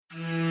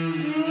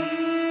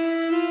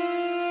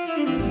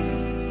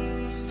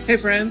Hey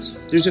friends,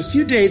 there's a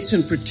few dates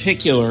in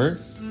particular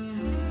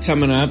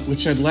coming up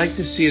which I'd like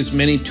to see as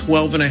many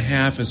 12 and a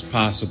half as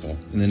possible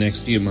in the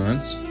next few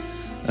months.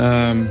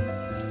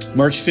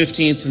 March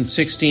 15th and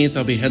 16th,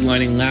 I'll be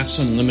headlining Laughs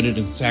Unlimited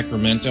in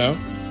Sacramento.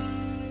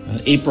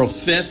 April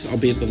 5th, I'll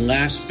be at the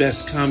Last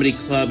Best Comedy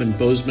Club in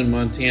Bozeman,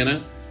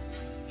 Montana.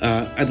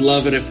 I'd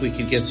love it if we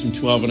could get some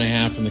 12 and a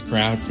half in the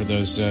crowd for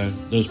those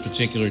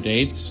particular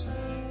dates.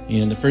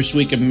 And the first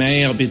week of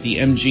May, I'll be at the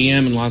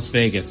MGM in Las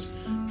Vegas.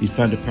 Be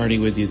fun to party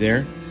with you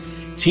there.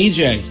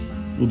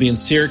 TJ will be in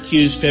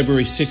Syracuse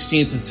February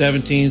 16th and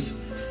 17th.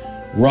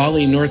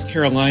 Raleigh, North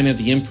Carolina,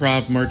 the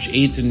Improv March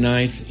 8th and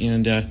 9th.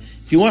 And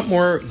if you want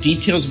more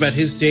details about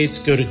his dates,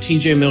 go to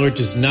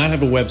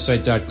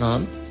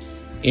tjmillerdoesnothaveawebsite.com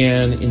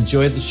and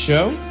enjoy the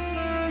show.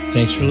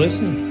 Thanks for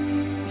listening.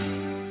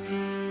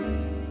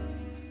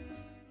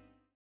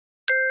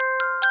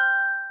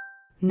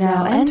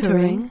 Now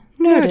entering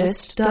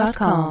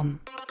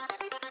Nerdist.com.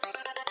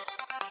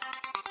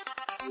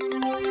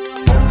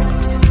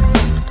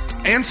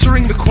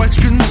 Answering the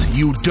questions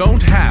you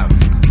don't have.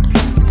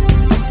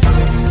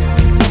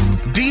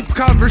 Deep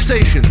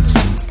conversations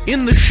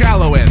in the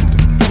shallow end.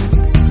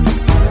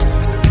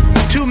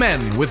 Two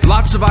men with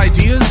lots of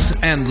ideas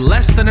and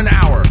less than an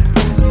hour.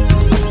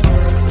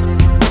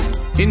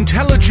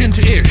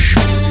 Intelligent-ish.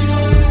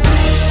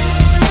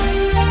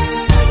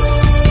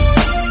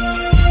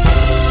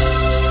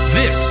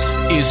 This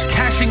is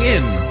Cashing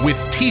In with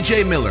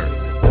TJ Miller.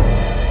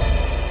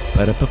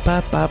 This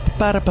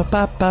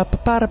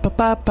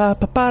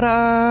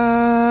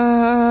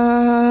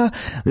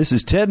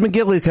is Ted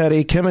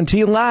McGillicuddy coming to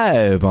you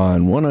live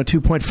on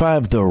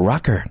 102.5 The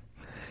Rocker.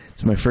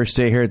 It's my first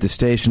day here at the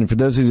station. For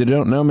those of you that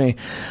don't know me,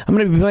 I'm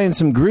going to be playing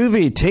some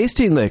groovy,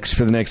 tasty licks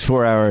for the next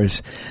 4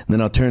 hours. And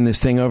then I'll turn this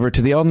thing over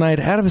to the all-night,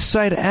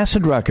 out-of-sight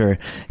acid rocker,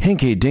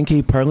 Hinky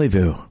Dinky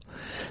Parley-Vu.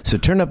 So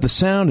turn up the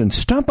sound and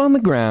stomp on the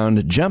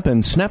ground,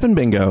 jumpin', snappin'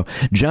 bingo,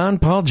 John,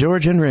 Paul,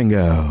 George, and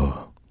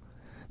Ringo.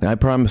 Now, I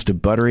promised a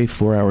buttery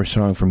 4-hour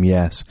song from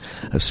Yes,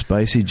 a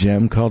spicy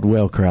gem called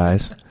Whale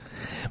Cries.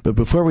 But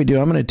before we do,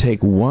 I'm going to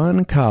take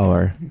one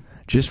caller,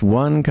 just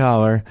one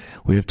caller.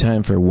 We have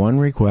time for one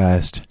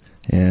request,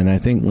 and I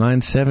think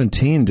line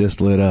 17 just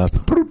lit up.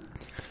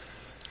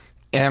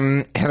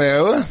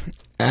 Hello.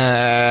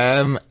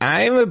 I'm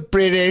a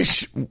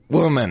British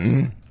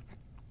woman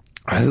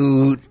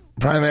who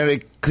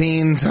primarily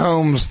cleans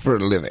homes for a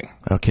living.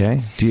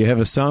 Okay. Do you have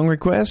a song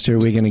request, or are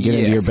we going to get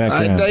into your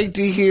background? I'd like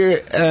to hear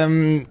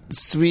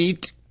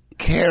Sweet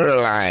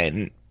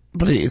Caroline,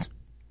 please.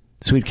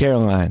 Sweet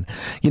Caroline.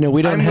 You know,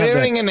 we don't have... I'm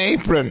wearing an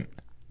apron.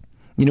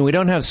 You know, we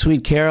don't have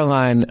Sweet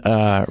Caroline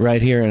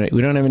right here, and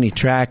we don't have any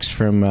tracks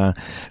from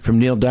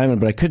Neil Diamond,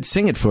 but I could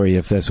sing it for you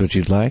if that's what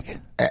you'd like.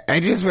 I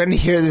just want to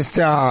hear the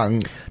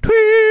song.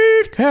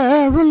 Sweet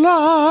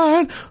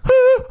Caroline.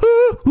 Ooh,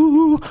 ooh,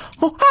 ooh.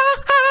 Oh,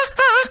 ah, ah,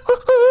 ah,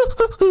 ooh,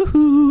 ooh,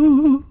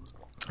 ooh.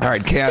 All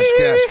right, Cash.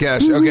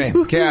 Okay,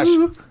 Cash.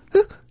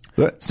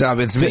 What? Stop,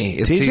 it's me.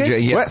 It's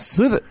TJ, yes.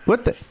 What? Who the?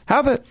 What the?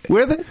 How the?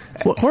 Where the?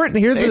 Horton,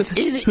 here's the... It's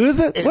easy. Who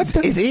the? What the?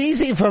 It's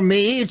easy for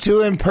me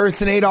to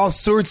impersonate all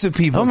sorts of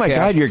people. Oh my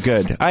God, you're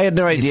good. I had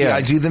no idea. See,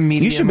 I do the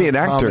medium. You should be an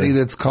actor. Comedy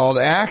that's called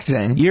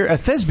acting. You're a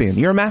thespian.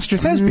 You're a master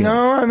thespian.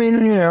 No, I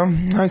mean, you know,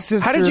 my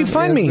sister... How did you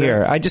find me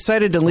here? I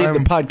decided to leave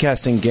the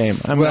podcasting game.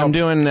 I'm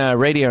doing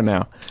radio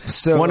now.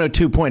 So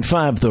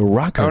 102.5 The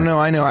Rocker. Oh no,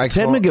 I know.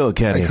 Ted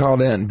McGillicuddy. I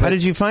called in. How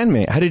did you find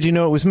me? How did you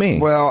know it was me?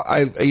 Well,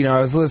 I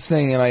was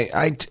listening, and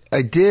I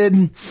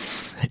did...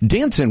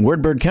 Dancing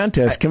Wordbird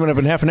Contest coming up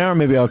in half an hour.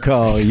 Maybe I'll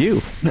call you.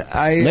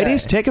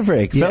 Ladies, take a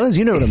break. Yeah. Fellas,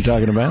 you know what I'm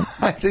talking about.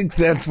 I think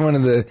that's one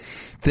of the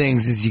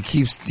things is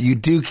you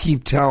do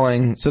keep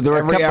telling. So there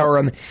every hour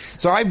on.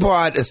 So I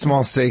bought a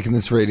small stake in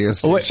this radio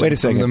station. Wait a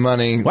second. From the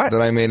money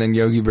that I made on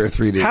Yogi Bear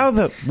 3D. How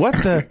the what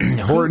the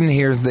Horton?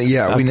 Here's the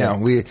okay. We know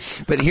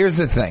but here's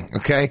the thing.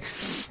 Okay.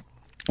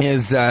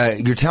 Is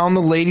you're telling the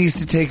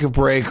ladies to take a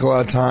break a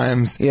lot of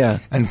times. Yeah.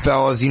 And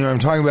fellas, you know what I'm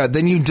talking about.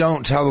 Then you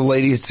don't tell the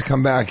ladies to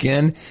come back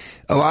in.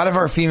 A lot of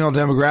our female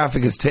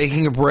demographic is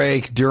taking a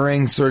break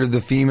during sort of the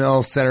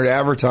female-centered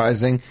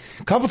advertising.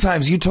 A couple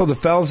times you told the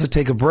fellas to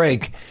take a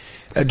break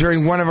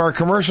during one of our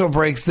commercial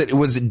breaks that it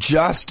was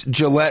just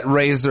Gillette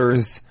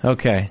razors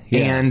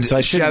and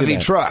so Chevy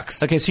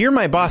trucks. Okay, so you're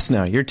my boss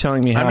now. You're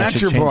telling me how I should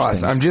change things. I'm not your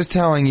boss. I'm just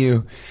telling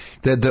you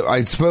that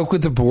I spoke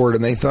with the board,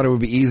 and they thought it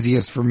would be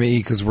easiest for me,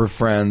 because we're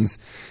friends,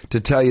 to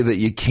tell you that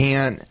you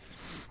can't.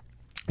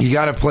 You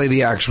got to play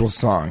the actual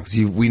songs.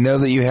 We know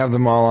that you have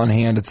them all on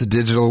hand. It's a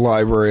digital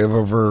library of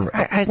over.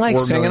 I like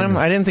singing them.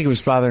 I didn't think it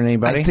was bothering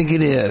anybody. I think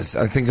it is.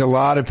 I think a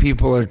lot of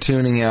people are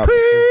tuning out.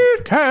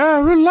 Sweet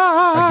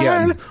Caroline.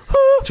 Again,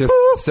 just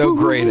so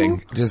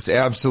grating. Just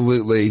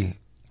absolutely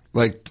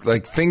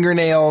like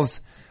fingernails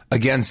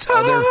against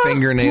other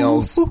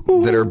fingernails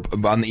that are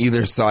on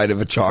either side of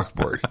a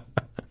chalkboard.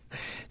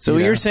 So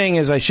what you're saying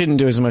is I shouldn't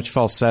do as much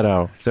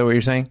falsetto. Is that what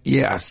you're saying?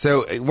 Yeah.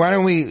 So why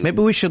don't we?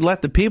 Maybe we should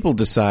let the people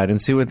decide and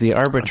see what the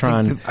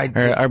Arbitron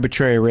or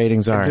arbitrary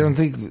ratings are. I don't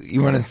think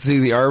you want to see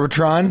the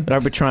Arbitron.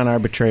 Arbitron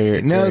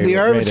arbitrary. No, the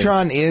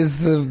Arbitron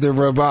ratings. is the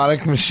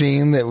robotic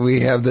machine that we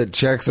have that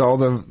checks all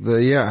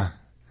the yeah.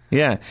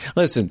 Yeah,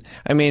 listen.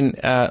 I mean,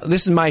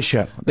 this is my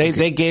show.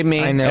 They gave me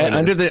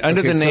under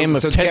the name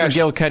of Ted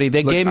McGillicuddy.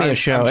 They gave me a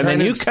show, and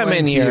then you come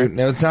in here.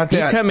 No, it's not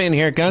that. You come in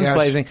here, guns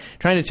blazing,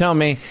 trying to tell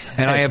me.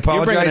 And I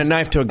apologize. You're bringing a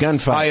knife to a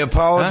gunfight. I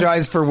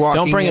apologize for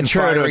walking. Don't bring a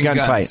churro to a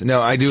gunfight. Guns.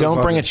 No, I do.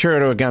 Don't bring a churro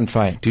to a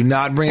gunfight. Do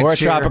not bring or a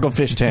tropical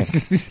fish tank.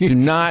 Do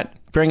not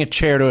bring a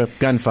chair to a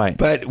gunfight.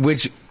 But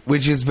which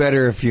is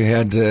better if you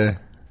had to?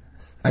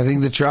 I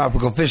think the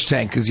tropical fish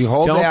tank, because you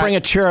hold Don't bring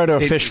a churro to a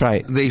fish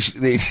fight. They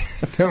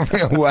don't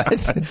bring a what?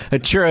 A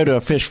churro to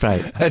a fish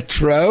fight. A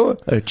tro?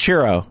 A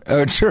churro.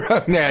 Oh,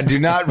 churro. Nah, do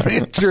not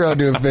bring a churro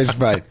to a fish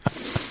fight.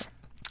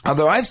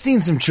 Although I've seen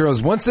some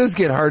churros. Once those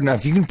get hard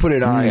enough, you can put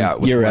an eye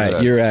out. With You're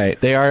right. You're right.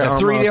 They are a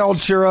 3-day-old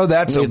churro.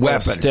 That's a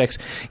weapon. Sticks.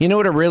 You know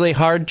what a really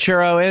hard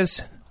churro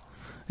is?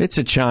 It's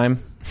a chime.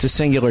 It's a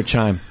singular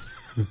chime.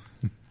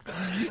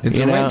 It's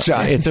a wind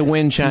chime. It's a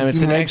wind chime.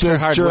 It's an extra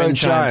hard wind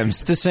chime.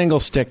 Chimes. It's a single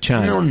stick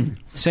chime.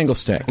 Single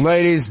stick.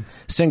 Ladies,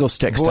 single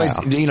stick boys,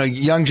 style.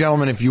 Young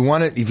gentlemen, if you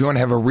want to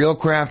have a real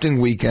crafting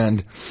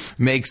weekend,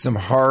 make some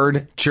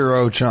hard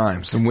churro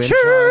chimes, some wind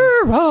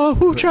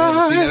churro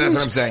chimes. See, that's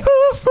what I'm saying.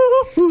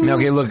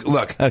 Okay,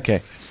 look.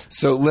 Okay.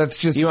 So let's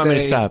just. You want me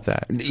to stop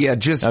that? Yeah.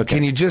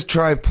 Can you just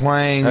try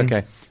playing?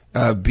 Okay.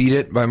 Beat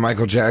It by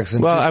Michael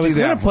Jackson. Well, just I was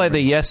going to play the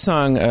Yes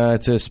song.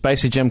 It's a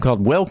spicy gem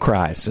called Whale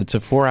Cries. It's a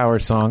 4-hour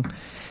song.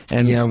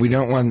 And yeah, we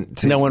don't want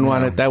to. No one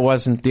wanted. That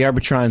wasn't. The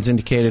Arbitrons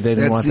indicated they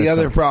didn't want that. That's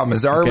the other song. problem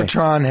is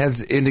Arbitron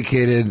has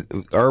indicated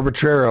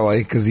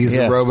arbitrarily, because he's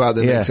a robot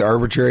that makes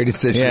arbitrary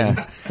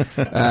decisions.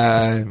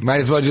 Yeah.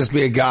 Might as well just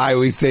be a guy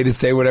we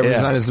say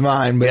whatever's on his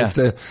mind, but it's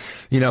a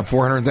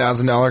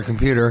 $400,000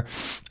 computer.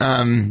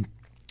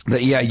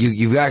 That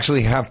you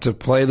actually have to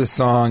play the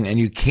song, and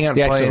you can't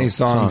play any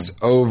songs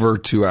over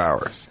 2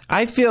 hours.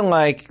 I feel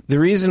like the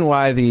reason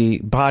why the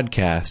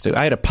podcast,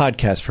 I had a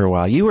podcast for a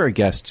while. You were a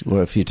guest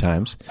a few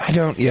times. I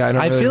don't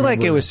I feel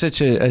like it was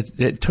such a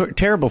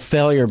terrible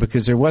failure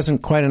because there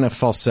wasn't quite enough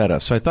falsetto.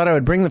 So I thought I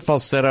would bring the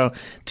falsetto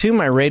to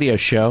my radio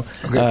show,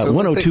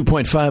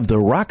 102.5 The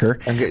Rocker.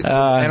 Okay,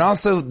 and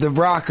also The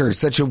Rocker,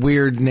 such a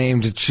weird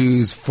name to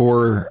choose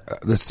for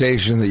the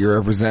station that you're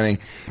representing.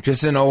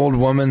 Just an old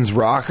woman's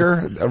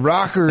rocker. A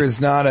rocker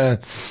is not a...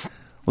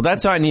 Well,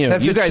 that's on you.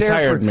 You guys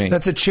hired me.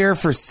 That's a chair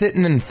for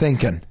sitting and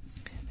thinking.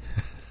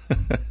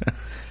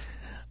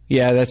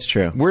 Yeah, that's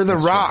true. We're the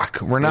rock.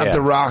 We're not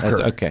the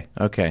rocker.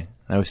 Okay.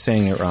 I was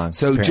saying it wrong.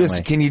 So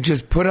can you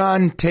just put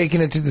on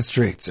Taking It to the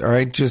Streets, all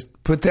right?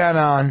 Just put that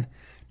on.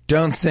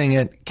 Don't sing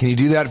it. Can you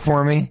do that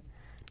for me?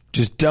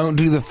 Just don't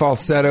do the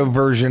falsetto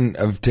version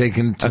of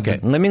Taking It to the...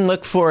 Let me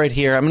look for it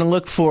here. I'm going to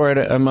look for it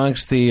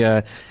amongst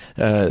the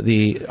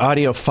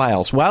audio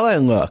files. While I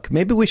look,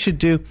 maybe we should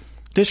do,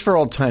 just for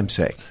old time's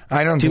sake.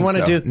 I don't think so. Do you want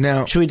to do...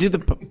 No. Should we do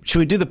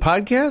the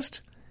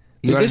podcast?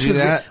 You want to do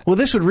that? Well,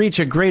 this would reach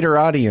a greater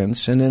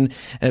audience, and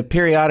then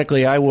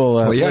periodically I will...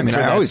 I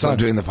always love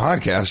doing the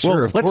podcast.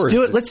 Sure, of course. Let's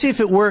do it. Let's see if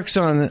it works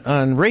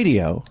on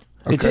radio.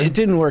 Okay. It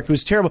didn't work. It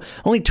was terrible.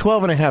 Only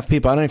 12 and a half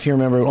people. I don't know if you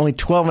remember. Only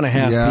 12 and a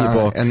half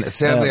people. And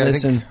sadly, I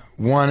think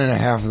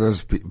 1.5 of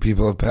those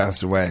people have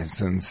passed away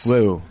since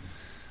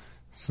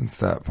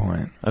that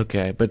point.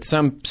 Okay, but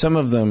some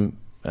of them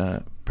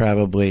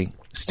probably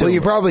still... Well,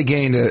 you probably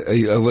gained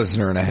a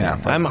listener and a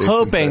half. I'm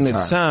hoping that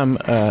some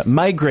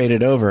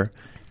migrated over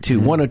to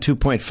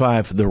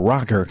 102.5 The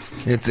Rocker.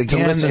 It's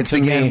again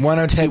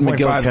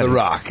 102.5 The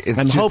Rock.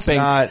 I'm hoping,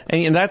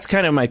 and that's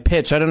kind of my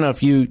pitch. I don't know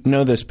if you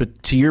know this,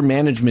 but to your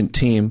management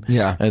team,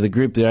 the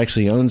group that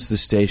actually owns the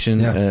station,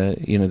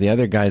 the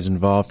other guys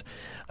involved,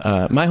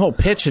 my whole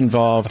pitch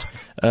involved,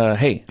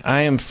 hey,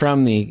 I am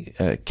from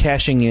the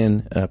Cashing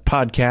In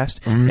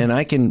podcast, and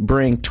I can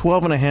bring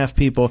 12 and a half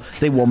people.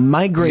 They will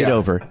migrate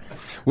over.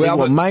 Well,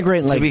 they will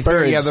migrate like to be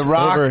birds.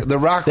 Fair, the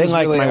Rock was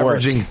really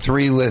averaging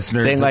 3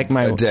 listeners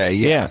a day.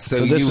 Yeah,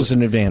 so this is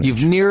an advantage.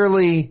 You've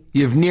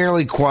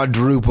nearly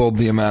quadrupled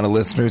the amount of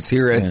listeners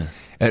here at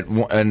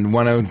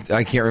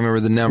I can't remember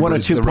the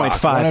numbers.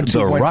 102.5.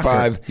 The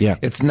Rocker. Yeah.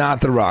 It's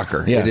not The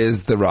Rocker. Yeah. It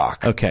is The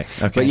Rock. Okay.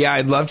 But yeah,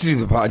 I'd love to do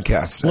the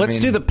podcast. Let's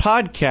do the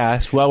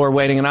podcast while we're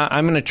waiting, and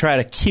I'm going to try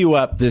to queue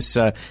up this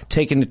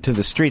Taking It to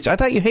the Streets. I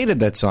thought you hated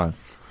that song.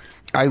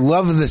 I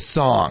love the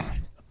song.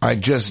 I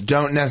just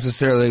don't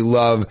necessarily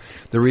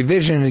love the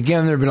revision.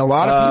 Again, there have been a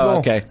lot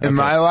of people in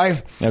my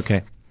life.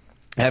 Okay.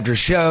 After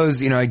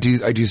shows, I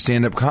do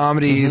stand-up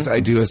comedies. I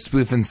do a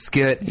spoof and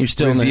skit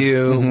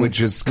review, which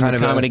is kind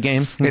of comedy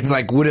game. It's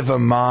like, what if a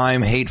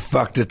mime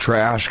fucked a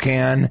trash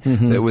can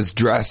that was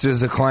dressed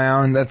as a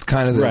clown? That's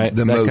kind of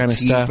the motif kind of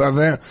stuff of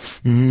it.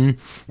 And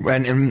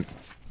I'm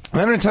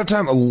having a tough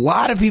time. A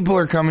lot of people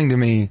are coming to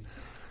me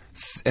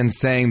and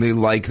saying they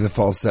like the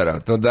falsetto.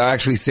 They'll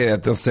actually say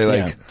that. They'll say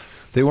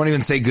They won't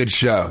even say good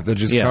show. They'll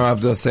just come up,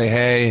 they'll say,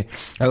 hey,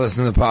 I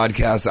listen to the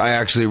podcast. I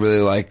actually really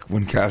like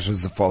when Cash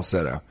does the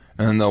falsetto.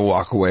 And then they'll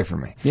walk away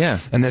from me. Yeah.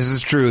 And this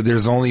is true.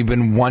 There's only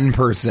been one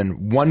person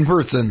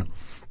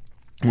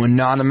who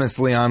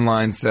anonymously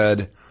online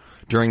said,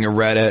 during a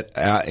Reddit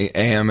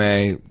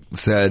AMA,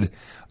 said,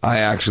 I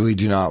actually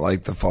do not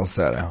like the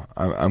falsetto.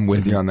 I'm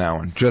with you on that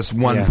one. Just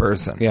one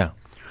person. Yeah.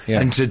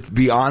 And to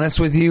be honest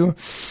with you,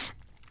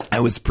 I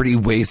was pretty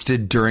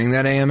wasted during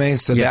that AMA,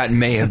 so that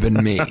may have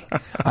been me.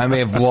 I may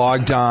have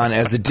logged on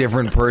as a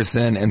different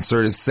person and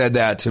sort of said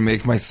that to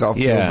make myself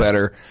feel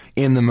better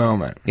in the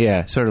moment.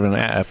 Yeah, sort of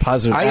a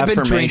positive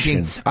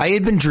affirmation. I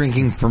had been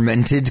drinking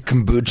fermented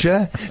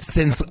kombucha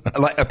since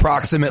like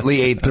approximately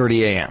 8:30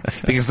 a.m.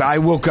 because I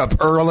woke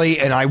up early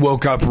and I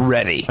woke up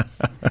ready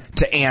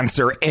to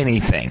answer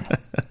anything.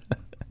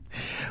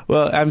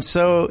 Well, it's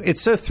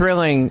so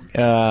thrilling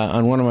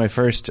on one of my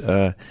first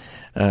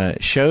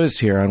shows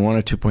here on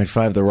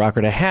 102.5 The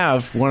Rocker to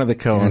have one of the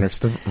co-owners.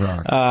 The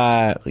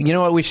Rock. You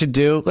know what we should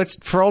do?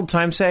 For old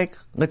time's sake,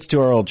 let's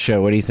do our old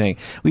show. What do you think?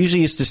 We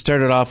usually used to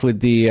start it off with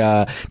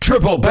the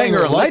Triple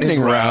Banger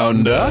Lightning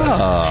Round.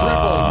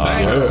 Triple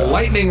Banger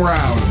Lightning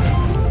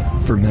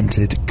Round.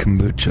 Fermented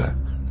kombucha.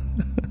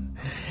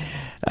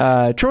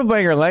 Triple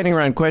Banger Lightning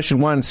Round question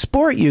 1.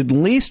 Sport you'd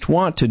least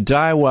want to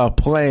die while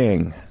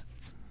playing.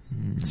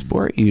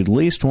 Sport you'd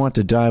least want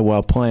to die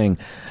while playing.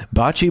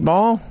 Bocce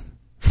ball?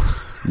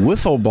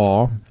 Wiffle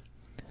ball,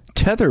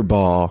 tether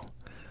ball,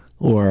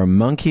 or a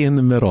monkey in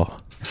the middle?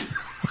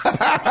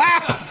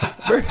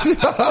 First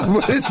of all,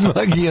 what is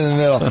monkey in the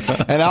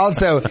middle? And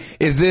also,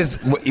 is this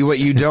what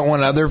you don't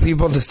want other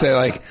people to say,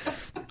 like,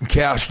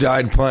 Cash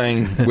died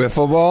playing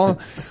wiffle ball?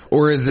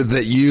 Or is it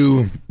that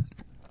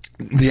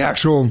the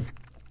actual,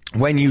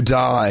 when you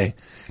die,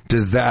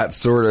 does that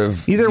sort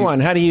of... Either one.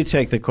 How do you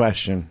take the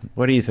question?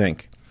 What do you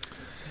think?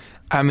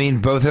 I mean,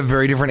 both have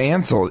very different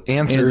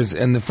answers.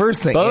 And the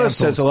first thing, both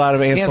says a lot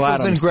of Ansel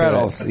Adams and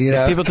Gretel's. You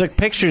know? If people took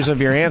pictures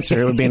of your answer,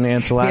 it would be an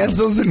Ansel Adams.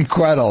 Hansels and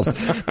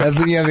Gretels. That's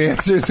when you have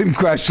answers and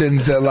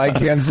questions that, like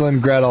Hansel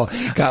and Gretel,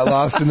 got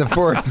lost in the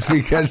forest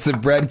because the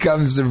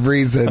breadcrumbs of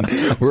reason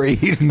were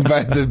eaten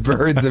by the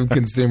birds of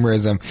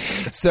consumerism.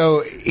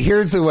 So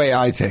here's the way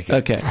I take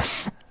it. Okay.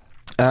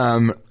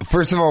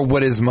 First of all,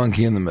 what is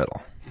monkey in the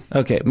middle?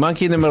 Okay,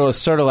 monkey in the middle is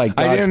sort of like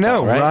dodgeball, I didn't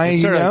know. Right? Ryan,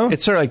 it's you know?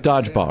 It's sort of like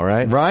dodgeball,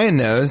 right? Ryan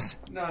knows.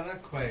 No,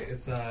 not quite.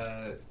 It's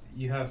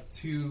you have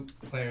two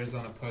players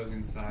on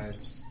opposing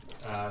sides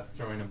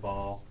throwing a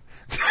ball.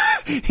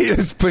 He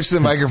just pushed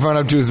the microphone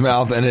up to his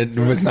mouth and it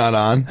was not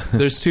on.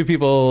 There's two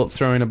people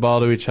throwing a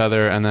ball to each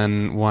other, and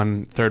then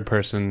one third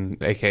person,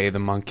 a.k.a. the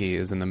monkey,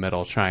 is in the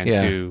middle trying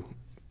to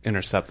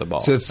intercept the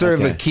ball. So it's sort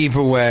of a keep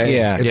away.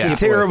 Yeah.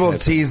 It's a terrible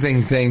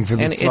teasing thing for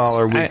the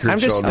smaller, weaker children. I'm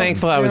just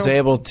thankful I was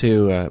able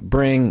to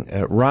bring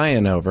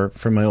Ryan over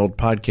from my old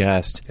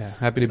podcast. Yeah,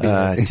 happy to be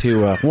here.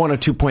 To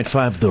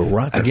 102.5 The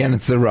Rock. Again,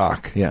 it's The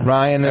Rock. Yeah.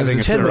 Ryan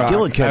is Ted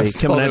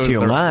McGillicuddy coming at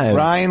you live.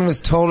 Ryan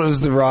was told it was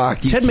The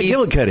Rock. Ted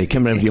McGillicuddy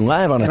coming at you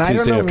live on a Tuesday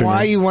afternoon. I don't know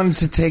why you wanted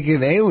to take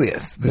an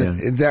alias.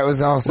 That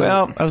was also...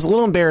 Well, I was a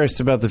little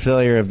embarrassed about the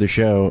failure of the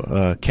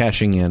show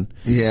cashing in.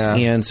 Yeah.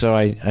 And so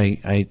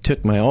I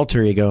took my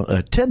alter ego,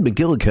 Ted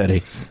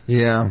McGillicuddy.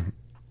 Yeah.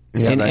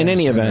 In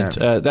any event,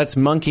 that's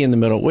monkey in the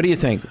middle. What do you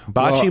think?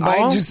 Bocce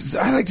ball?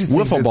 I like to think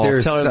Wiffle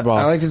ball.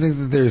 I like to think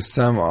that there's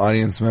some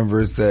audience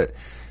members that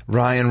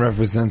Ryan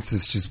represents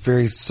this just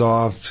very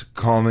soft,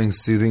 calming,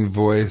 soothing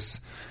voice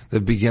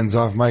that begins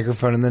off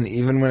microphone, and then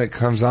even when it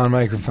comes on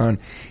microphone,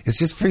 it's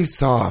just very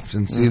soft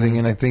and soothing.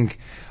 And I think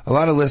a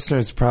lot of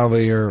listeners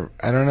probably are,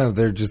 I don't know,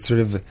 they're just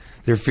sort of,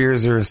 their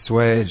fears are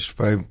assuaged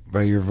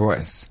by your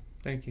voice.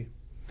 Thank you.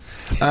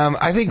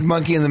 I think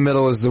monkey in the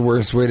middle is the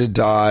worst way to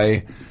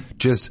die.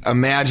 Just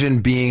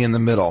imagine being in the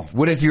middle.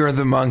 What if you're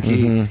the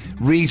monkey,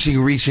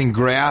 reaching,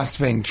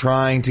 grasping,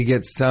 trying to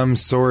get some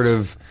sort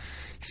of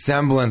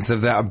semblance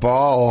of that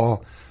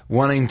ball,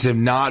 wanting to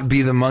not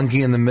be the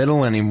monkey in the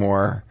middle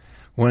anymore,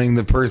 wanting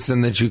the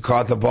person that you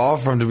caught the ball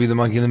from to be the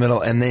monkey in the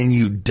middle, and then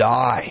you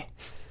die.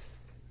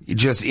 You're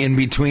just in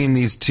between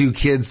these two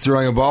kids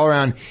throwing a ball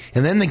around,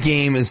 and then the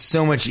game is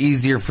so much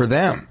easier for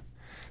them.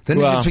 Then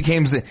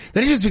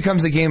it just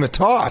becomes a game of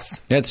toss.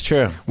 That's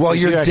true. Well,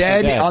 you're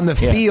dead on the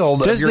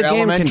field of your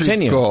elementary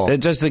school.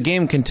 Does the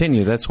game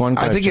continue? That's one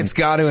question. I think it's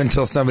got to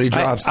until somebody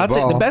drops the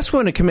ball. The best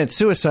one to commit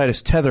suicide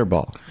is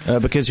tetherball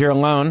because you're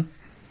alone.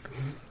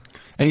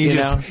 And you hit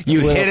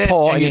it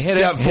and you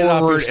step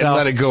forward and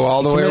let it go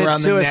all the way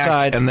around the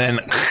neck. And then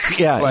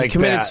you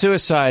committed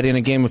suicide in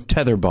a game of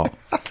tetherball.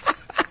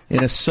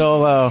 In a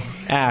solo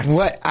act,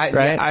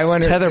 right? I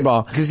wonder,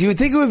 tetherball, because you would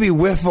think it would be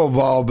wiffle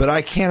ball, but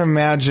I can't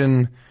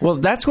imagine. Well,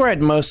 that's where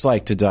I'd most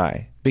like to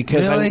die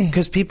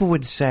because people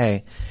would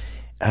say,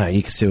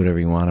 "You can say whatever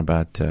you want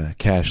about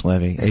Cash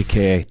Levy,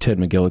 aka Ted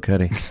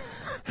McGillicuddy,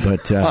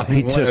 But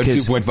he took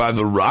his 2.5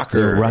 the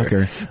rocker,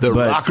 the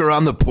rocker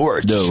on the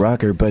porch, the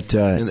rocker. But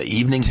in the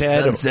evening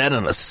sunset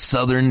on a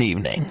southern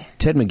evening.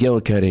 Ted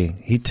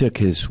McGillicuddy, he took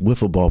his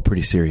wiffle ball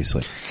pretty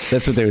seriously.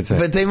 That's what they would say.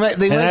 But they might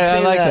say I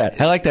like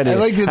that. I like that. I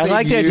like that. I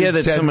like the idea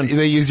that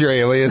they use your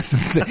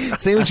alias and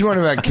say what you want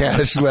about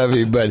Cash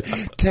Levy, but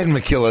Ted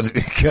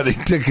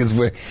McGillicuddy took his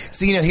way.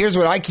 So here's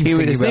what I keep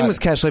thinking about. His name was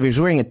Cash Levy. He was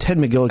wearing a Ted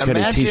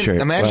McGillicuddy T-shirt.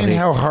 Imagine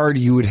how hard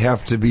you would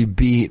have to be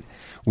beat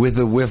with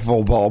a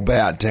wiffle ball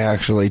bat to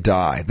actually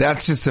die.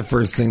 That's just the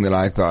first thing that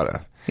I thought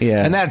of.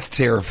 Yeah, and that's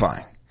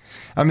terrifying.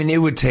 I mean, it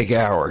would take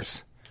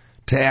hours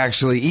to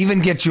actually even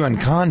get you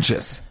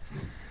unconscious.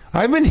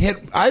 I've been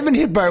hit by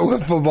a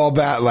wiffle ball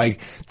bat like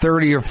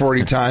 30 or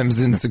 40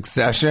 times in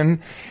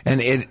succession,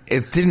 and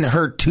it didn't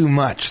hurt too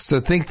much. So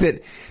think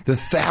that the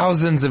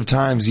thousands of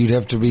times you'd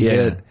have to be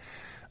hit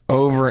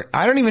over.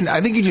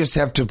 I think you just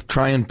have to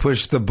try and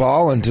push the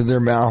ball into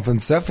their mouth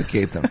and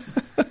suffocate them.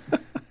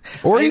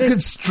 Or you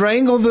could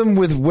strangle them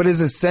with what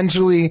is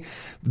essentially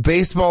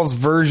baseball's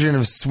version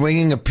of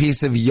swinging a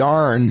piece of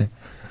yarn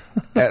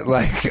at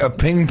like a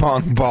ping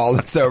pong ball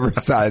that's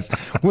oversized.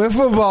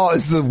 Wiffle ball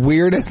is the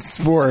weirdest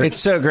sport. It's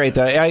so great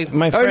though.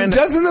 My friend,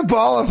 doesn't the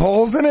ball have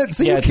holes in it?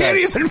 So you can't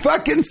even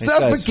fucking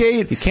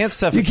suffocate. You can't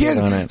suffocate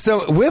on it.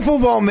 So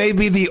wiffle ball may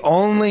be the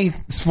only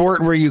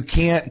sport where you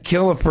can't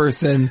kill a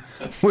person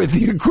with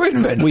the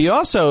equipment. We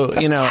also,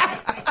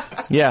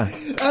 yeah.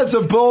 That's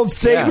a bold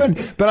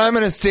statement, but I'm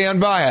going to stand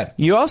by it.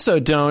 You also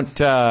don't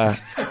run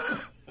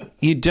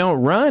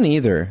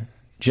either,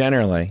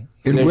 generally.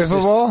 In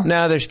wiffle ball?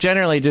 No, there's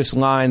generally just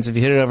lines. If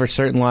you hit it over a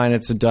certain line,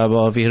 it's a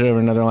double. If you hit it over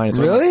another line, it's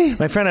really?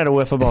 My friend had a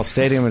wiffle ball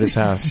stadium at his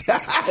house.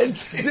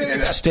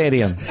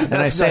 Stadium. And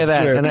I say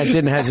that, and I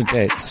didn't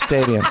hesitate.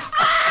 Stadium.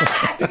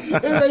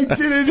 And I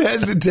didn't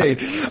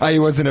hesitate. I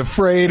wasn't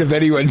afraid of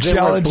anyone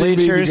challenging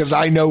me because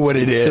I know what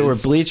it is. There were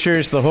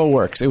bleachers, the whole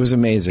works. It was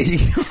amazing.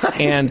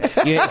 And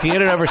if you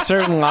hit it over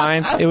certain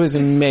lines, it was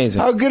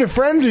amazing. How good of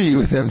friends are you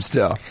with him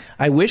still?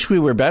 I wish we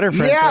were better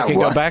friends so I could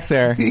go back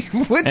there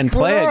and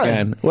play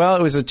again. Well,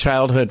 it was a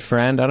childhood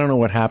friend. I don't know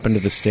what happened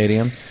to the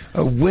stadium.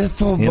 A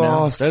wiffle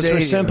ball stadium. Those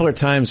were simpler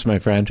times, my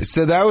friend.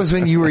 So that was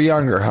when you were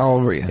younger. How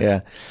old were you?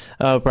 Yeah.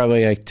 Oh,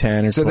 probably like 10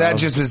 or 12. So that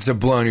just must have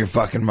blown your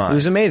fucking mind. It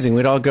was amazing.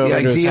 We'd all go over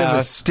to his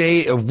house. The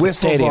idea of a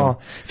wiffle ball. In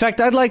fact,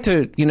 I'd like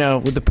to,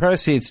 with the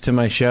proceeds to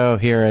my show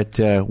here at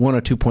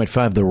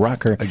 102.5 The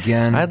Rocker.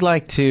 Again. I'd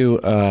like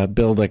to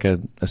build like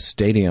a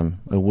stadium,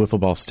 a wiffle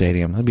ball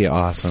stadium. That'd be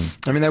awesome.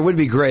 I mean, that would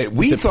be great.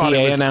 We thought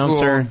it was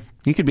announcer. Cool.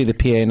 You could be the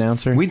PA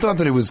announcer. We thought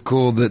that it was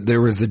cool that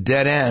there was a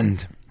dead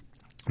end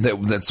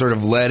that sort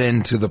of led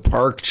into the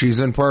park,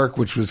 Cheeseman Park,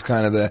 which was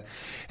kind of the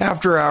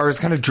after hours,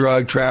 kind of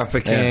drug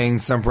trafficking,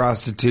 some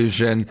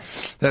prostitution,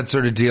 that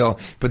sort of deal.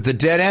 But the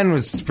dead end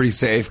was pretty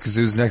safe because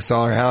it was next to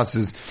all our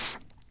houses.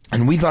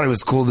 And we thought it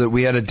was cool that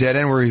we had a dead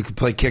end where you could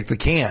play kick the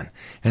can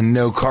and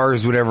no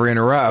cars would ever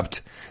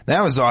interrupt.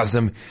 That was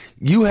awesome.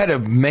 You had a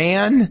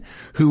man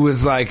who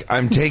was like,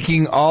 I'm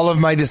taking all of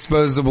my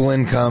disposable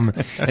income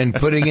and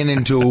putting it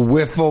into a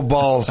wiffle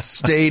ball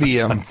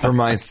stadium for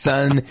my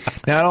son.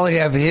 Not only to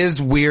have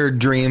his weird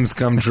dreams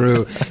come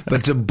true,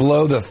 but to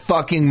blow the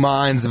fucking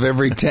minds of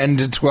every 10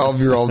 to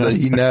 12-year-old that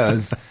he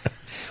knows.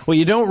 Well,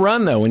 you don't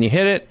run, though. When you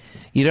hit it,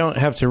 you don't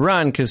have to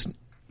run because,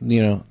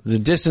 the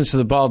distance of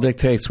the ball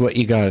dictates what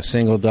you got, a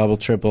single, double,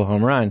 triple,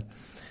 home run.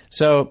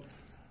 So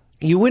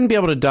you wouldn't be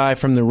able to die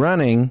from the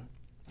running.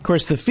 Of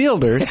course, the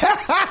fielders,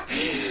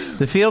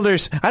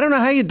 I don't know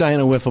how you die in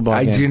a wiffle ball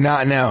game. I do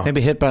not know.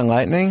 Maybe hit by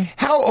lightning?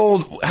 How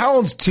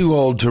old's too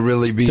old to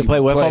really be to play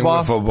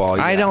wiffle ball?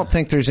 Yeah. I don't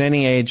think there's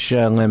any age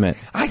limit.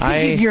 I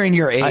think if you're in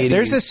your 80s.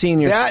 There's a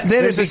senior.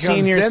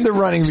 Then the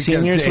running becomes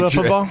seniors dangerous.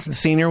 Wiffle ball?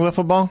 Senior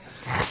wiffle ball?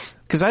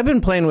 Because I've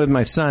been playing with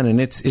my son, and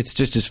it's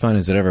just as fun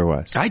as it ever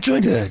was. I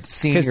joined a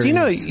senior.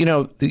 Because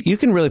you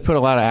can really put a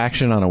lot of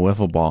action on a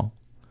wiffle ball.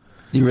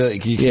 You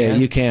can? Yeah,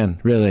 you can,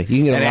 really. You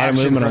can get a lot of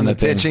movement on the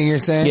pitching, you're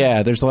saying?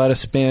 Yeah, there's a lot of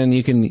spin.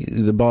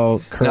 The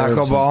ball curves.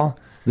 Knuckleball?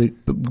 The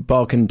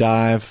ball can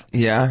dive.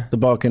 Yeah. The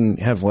ball can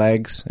have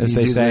legs, as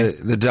they say.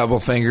 The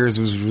double fingers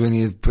was when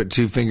you put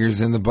two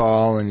fingers in the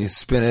ball and you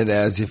spin it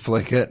as you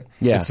flick it.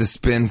 Yeah. It's a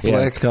spin flick.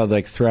 Yeah, it's called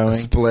like throwing. A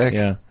splick.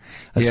 Yeah.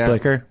 A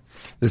splicker.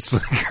 The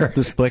splicker.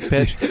 The splick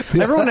pitch.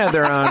 Everyone had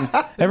their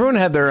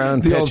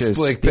own pitches. Old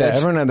splick pitch. Yeah,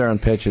 everyone had their own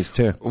pitches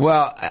too.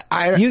 Well,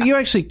 you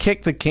actually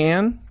kicked the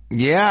can?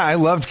 Yeah, I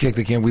loved kick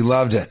the can. We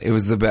loved it. It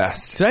was the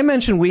best. Did I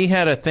mention we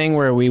had a thing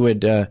where we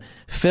would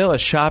fill a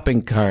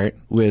shopping cart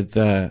with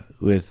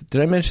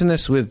did I mention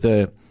this, with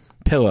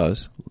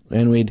pillows?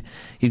 And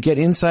you'd get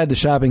inside the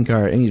shopping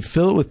cart and you'd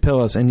fill it with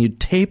pillows and you'd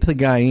tape the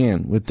guy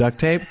in with duct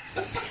tape.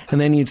 And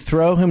then you'd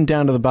throw him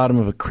down to the bottom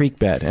of a creek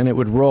bed, and it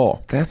would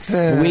roll.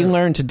 We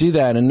learned to do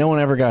that, and no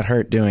one ever got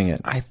hurt doing it.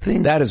 I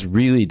think that is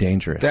really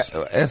dangerous.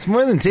 It's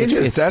more than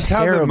dangerous. That's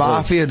how the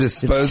mafia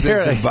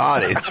disposes of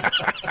bodies.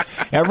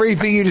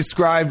 Everything you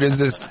described is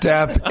a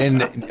step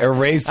in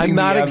erasing. I'm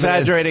not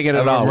exaggerating it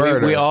at all.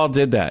 We all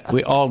did that.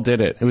 We all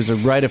did it. It was a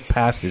rite of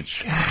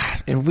passage.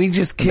 God, and we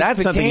just kicked. That's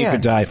the something can. You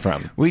could die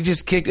from. We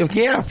just kicked.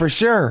 Yeah, for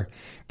sure.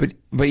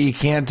 But you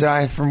can't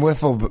die from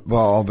wiffle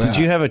ball. Did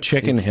you have a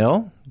Chicken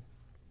Hill?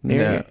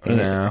 No.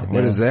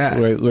 What is that?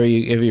 Where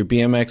you have your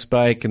BMX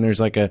bike and there's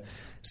like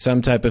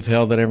some type of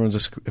hill that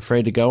everyone's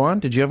afraid to go on?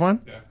 Did you have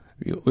one?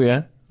 Yeah.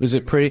 Yeah? Was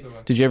it pretty?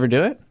 Did you ever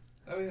do it?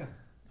 Oh, yeah.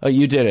 Oh,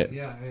 you did it?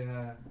 Yeah,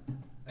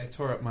 I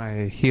tore up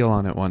my heel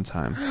on it one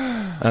time.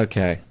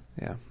 Okay.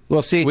 Yeah.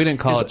 Well, see... We didn't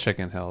call it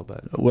Chicken Hill,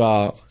 but...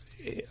 Well,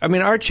 I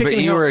mean, our Chicken But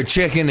you Hill... were a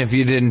chicken if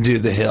you didn't do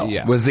the hill,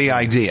 was the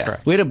idea.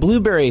 Correct. We had a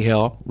Blueberry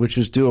Hill, which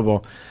was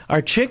doable.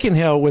 Our Chicken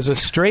Hill was a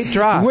straight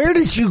drop. Where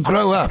did you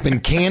grow up? In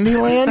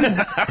Candyland?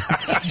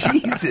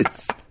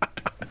 Jesus.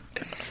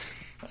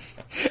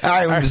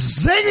 I'm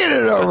singing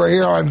it over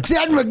here. I'm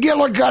Ted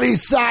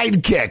McGillicuddy's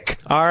sidekick.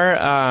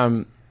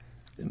 Our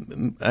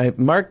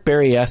Mark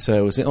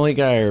Berryessa was the only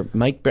guy, or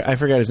Mike, I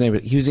forgot his name,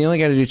 but he was the only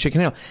guy to do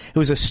Chicken Hill. It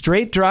was a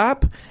straight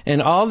drop,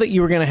 and all that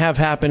you were going to have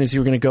happen is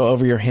you were going to go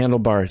over your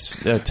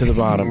handleds to the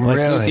bottom.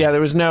 Really? Yeah, there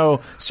was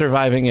no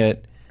surviving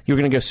it. You were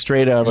going to go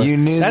straight over. You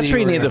knew that's that where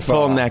you you were need the gonna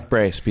full fall. neck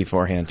brace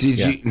beforehand. Did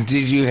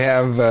you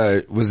have?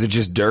 Was it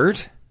just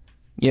dirt?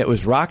 Yeah, it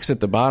was rocks at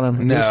the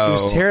bottom. No. It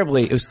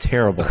was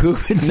terrible. Who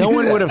would do no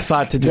one that? would have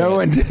thought to do it. No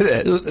one did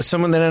it.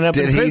 Someone that ended up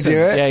Did in he prison. do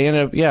it? Yeah, he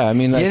ended up. Yeah, I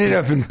mean, He ended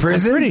up in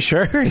prison? I'm pretty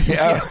sure.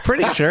 Yeah,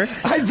 pretty sure.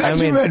 I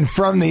thought you meant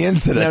from the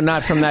incident. No,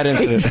 not from that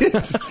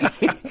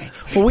incident.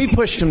 Well, we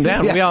pushed him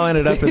down. Yeah. We all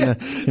ended up in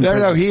No,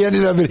 prison. he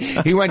ended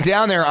up he went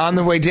down there. On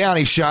the way down,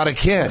 he shot a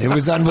kid. It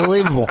was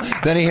unbelievable.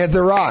 Then he hit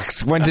the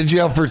rocks, went to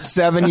jail for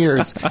 7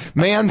 years.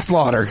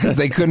 Manslaughter, because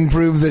they couldn't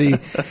prove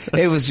that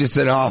it was just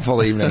an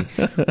awful evening.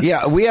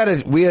 Yeah, we had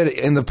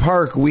in the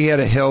park, we had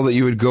a hill that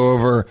you would go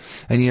over,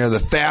 and the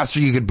faster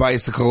you could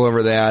bicycle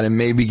over that and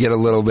maybe get a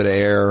little bit of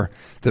air,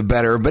 the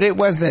better. But it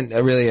wasn't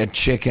really a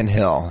chicken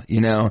hill,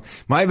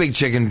 My big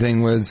chicken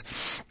thing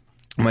was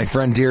my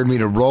friend dared me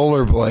to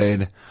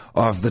rollerblade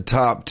off the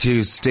top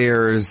 2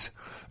 stairs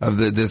of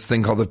this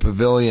thing called the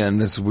Pavilion,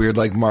 this weird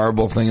like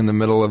marble thing in the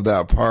middle of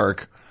that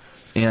park.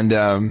 And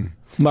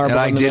Marble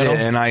I in the did middle? it,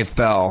 and I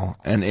fell,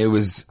 and it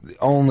was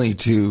only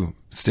 2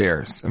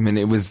 stairs. I mean,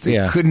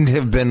 Yeah. it couldn't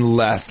have been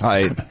less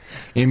height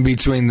in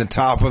between the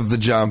top of the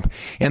jump,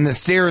 and the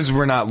stairs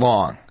were not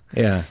long.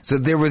 Yeah. So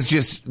there was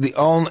just the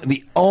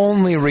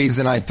only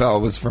reason I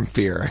fell was from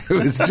fear.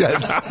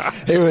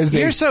 It was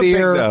You're a so big,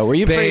 though. Were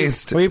you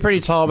fear-based pretty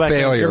tall back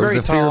then? failure. You're It was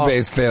very a tall.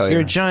 fear-based failure.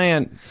 You're a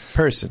giant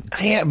person.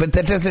 Yeah, but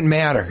that doesn't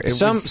matter.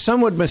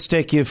 Some would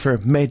mistake you for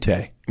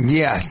Maytay.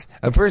 Yes,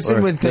 a person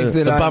Or would think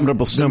the that I'm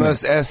abominable the snowman.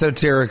 most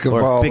esoteric of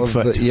Or all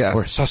Bigfoot. of the yes,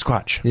 Or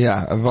Sasquatch.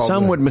 yeah, of all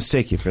Some the, would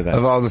mistake you for that.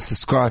 of all the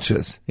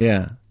Sasquatches.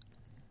 Yeah.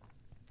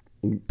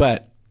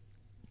 But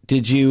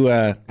did you,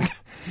 I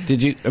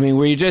mean,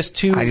 were you just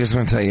too... I just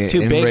want to tell you,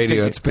 too in big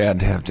radio, to- it's bad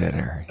to have dead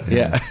air.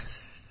 Yeah.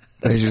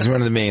 It's just one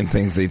of the main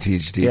things they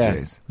teach DJs. Yeah.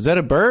 Was that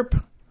a burp?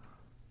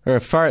 Or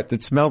a fart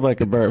that smelled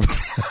like a burp?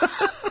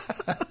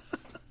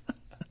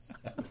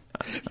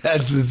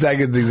 That's the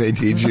second thing they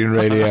teach you in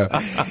radio.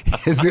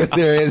 Is when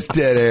there is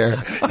dead air,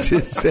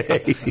 just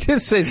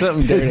say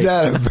something dirty. is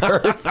that a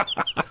burp?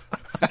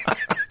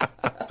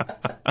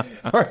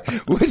 Or,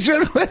 which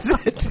one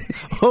was it?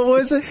 What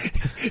was it?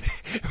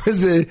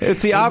 Was it?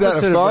 It's the was that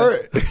opposite a of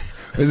fart?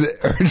 Was it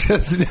or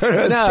just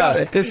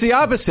No, it's the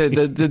opposite.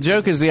 The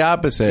joke is the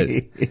opposite.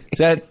 Is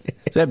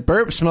that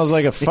burp smells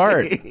like a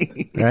fart,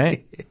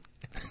 right?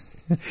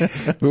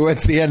 But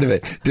what's the end of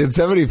it? Did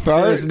somebody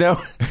fart? There's no.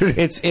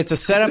 It's a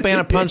setup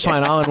and a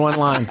punchline all in one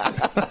line.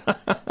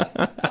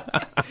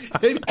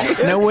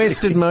 No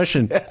wasted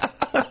motion.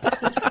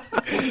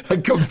 A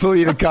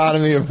complete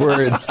economy of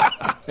words.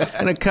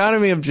 An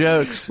economy of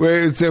jokes.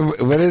 Wait, so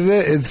what is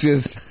it? It's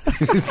just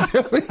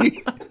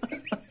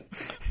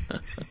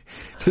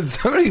did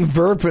somebody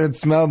burp and it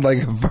smelled like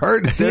a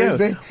fart? Is that what you're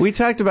saying? We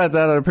talked about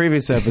that on a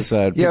previous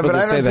episode. Yeah, People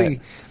but that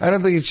I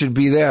don't think it should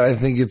be that. I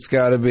think it's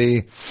got to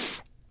be.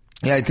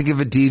 Yeah, I think if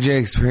a DJ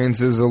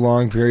experiences a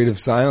long period of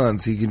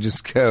silence, he can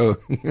just go,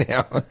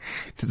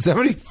 did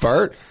somebody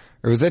fart?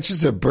 Or was that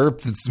just a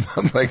burp that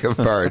smelled like a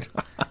fart?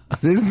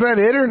 Isn't that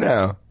it or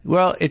no?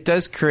 Well, it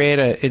does create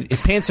it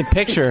paints a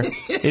picture.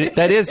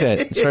 That is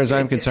it, as far as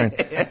I'm concerned.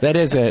 That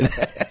is it.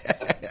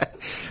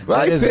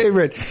 My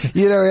favorite,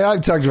 and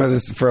I've talked about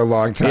this for a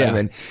long time, Yeah.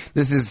 and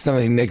this is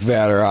something Nick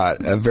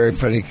Vatterott, a very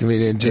funny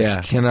comedian,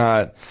 just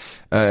cannot.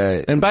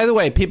 And by the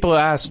way, people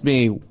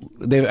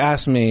they've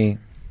asked me,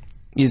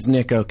 is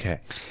Nick okay?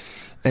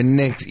 And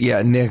Nick's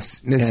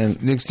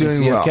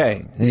doing well.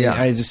 Okay. Yeah.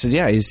 I just said,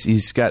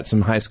 he's got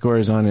some high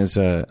scores on his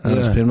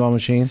pinball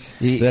machine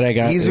that I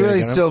got. He's that I really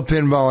got him. still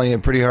pinballing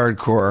it pretty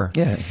hardcore.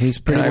 Yeah, he's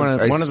pretty And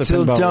one of the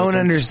still pinball don't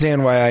wizards.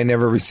 understand why I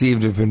never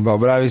received a pinball,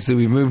 but obviously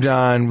we've moved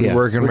on. We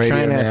work in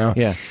radio now.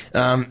 Yeah,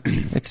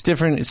 it's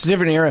different. It's a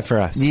different era for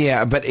us.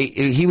 Yeah, but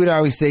he would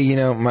always say,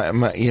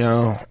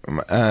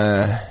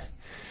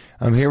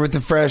 I'm here with the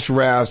fresh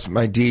wraps.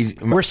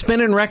 We're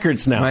spinning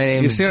records now. My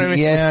name you is see what I mean?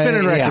 Yeah, We're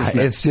spinning records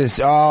now. It's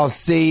just all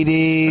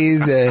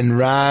CDs and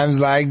rhymes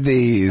like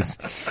these.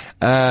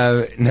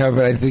 No,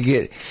 but I think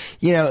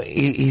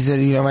he said,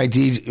 my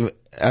DJ,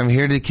 I'm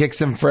here to kick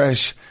some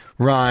fresh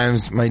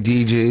rhymes. My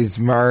DJ's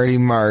Marty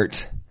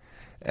Mart.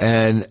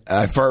 And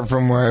I fart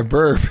from where I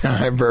burp, and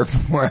I burp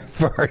from where I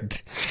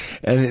fart.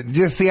 And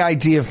just the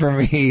idea for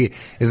me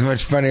is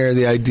much funnier.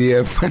 The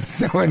idea of when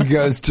someone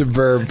goes to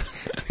burp,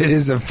 it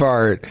is a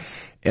fart.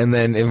 And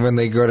then when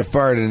they go to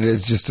fart, it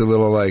is just a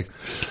little like,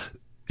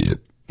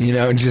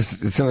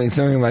 just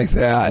something like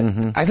that.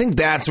 Mm-hmm. I think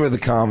that's where the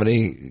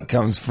comedy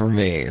comes for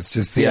me. It's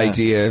just the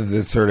idea of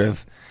this sort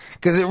of,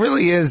 because it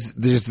really is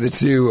just the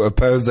two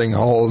opposing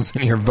holes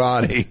in your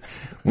body.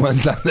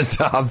 One's on the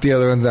top, the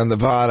other one's on the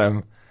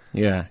bottom.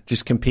 Yeah,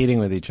 just competing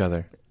with each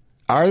other.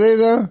 Are they,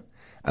 though?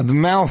 The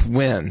mouth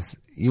wins.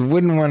 You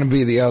wouldn't want to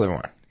be the other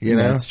one, you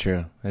know? That's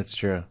true. That's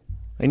true.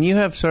 And you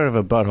have sort of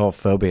a butthole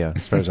phobia,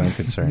 as far as I'm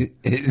concerned.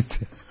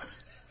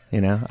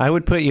 I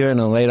would put you in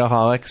a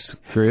lateaholics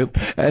group.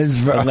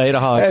 As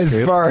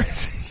far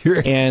as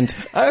you're... And...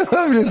 I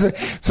love it.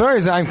 As far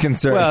as I'm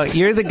concerned. Well,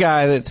 you're the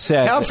guy that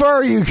said... How far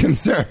are you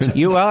concerned?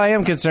 Well, I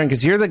am concerned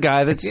because you're the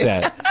guy that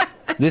said,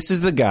 this is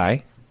the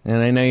guy...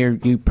 And I know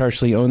you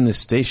partially own this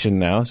station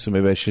now, so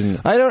maybe I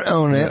shouldn't... I don't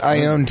own it.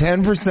 I own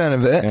 10%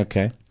 of it.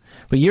 Okay.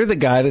 But you're the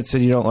guy that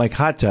said you don't like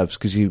hot tubs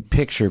because you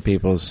picture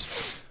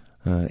people's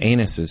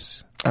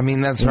anuses. I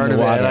mean, that's part of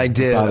it, and I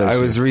did. I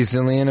was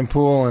recently in a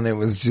pool, and it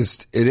was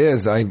just... It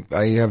is. I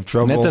have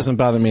trouble... That doesn't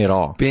bother me at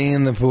all. Being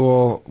in the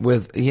pool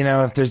with...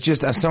 if there's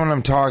just someone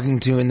I'm talking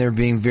to, and they're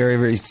being very,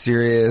 very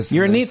serious...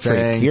 You're a neat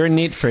freak. You're a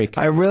neat freak.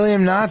 I really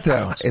am not,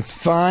 though. It's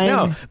fine.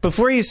 No,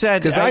 before you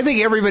said... Because I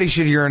think everybody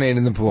should urinate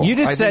in the pool. You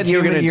just said you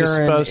were going to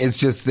dispose... It's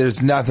just...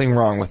 There's nothing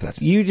wrong with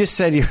it. You just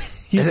said... You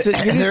just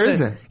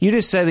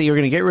said that you were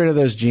going to get rid of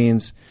those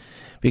jeans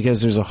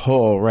because there's a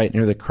hole right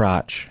near the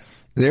crotch.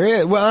 There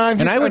is. Well,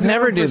 I would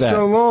never do that.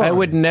 So long. I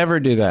would never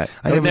do that.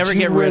 I would never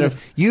get rid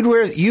of.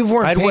 You've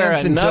worn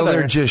pants until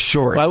they're just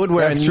shorts. Well, I would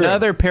wear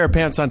another pair of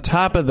pants on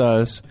top of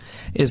those,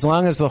 as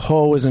long as the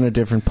hole was in a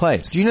different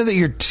place. Do you know that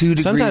you're 2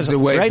 degrees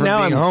away from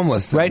being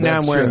homeless? Right now,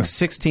 I'm wearing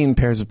 16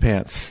 pairs of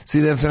pants. See,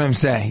 that's what I'm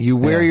saying. You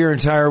wear your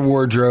entire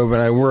wardrobe,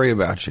 and I worry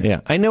about you.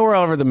 Yeah, I know we're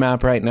all over the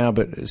map right now,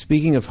 but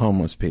speaking of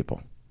homeless people,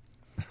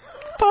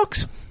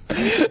 folks.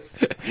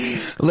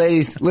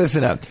 Ladies,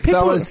 listen up.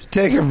 Fellas,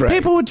 take a break.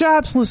 People with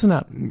jobs, listen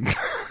up.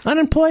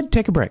 Unemployed,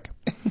 take a break.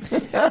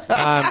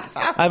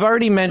 I've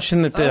already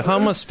mentioned that the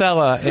homeless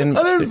fella...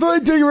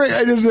 Unemployed, take a break.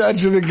 I just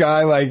mentioned a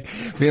guy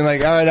being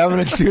like, all right, I'm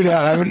going to tune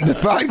out. The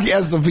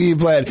podcast will be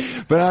played,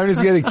 but I'm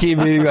just going to keep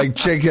eating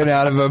chicken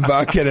out of a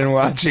bucket and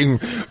watching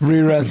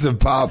reruns of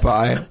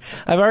Popeye.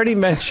 I've already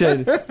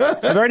mentioned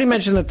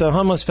that the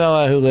homeless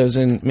fella who lives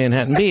in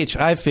Manhattan Beach,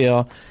 I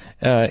feel...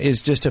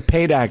 is just a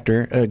paid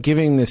actor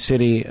giving the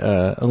city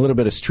a little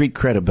bit of street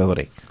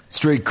credibility.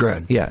 Street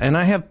cred. Yeah, and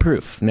I have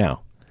proof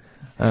now.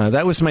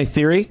 That was my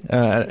theory.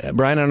 Brian,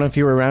 I don't know if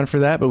you were around for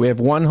that, but we have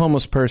one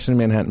homeless person in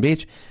Manhattan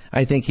Beach.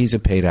 I think he's a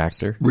paid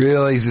actor.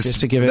 Really?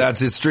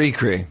 That's his street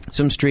cred.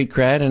 Some street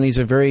cred, and he's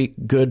a very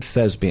good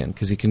thespian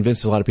because he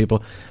convinces a lot of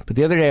people. But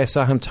the other day I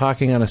saw him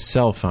talking on a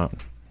cell phone.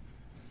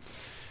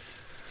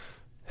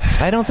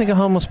 I don't think a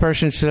homeless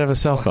person should have a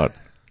cell phone.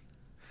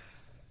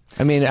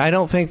 I mean, I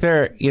don't think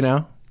they're,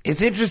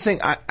 It's interesting.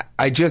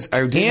 I did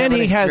and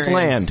he has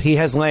land. He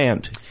has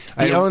land.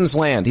 He owns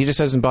land. He just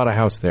hasn't bought a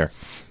house there.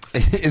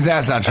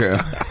 That's not true.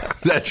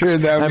 Is that true?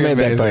 That would be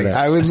amazing.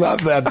 I would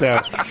love that,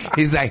 though.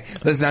 He's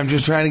like, listen, I'm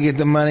just trying to get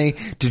the money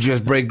to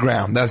just break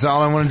ground. That's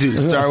all I want to do.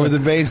 Start with the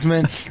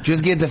basement.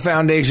 Just get the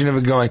foundation of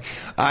it going.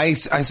 I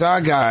saw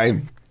a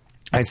guy...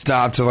 I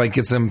stopped to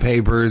get some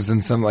papers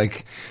and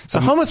a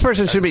homeless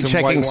person should be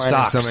checking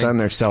stocks on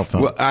their cell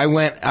phone. Well, I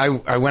went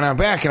out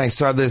back and I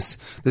saw this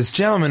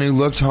gentleman who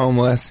looked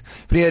homeless,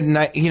 but he had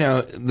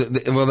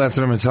well, that's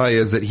what I'm going to tell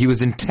you is that he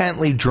was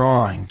intently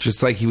drawing,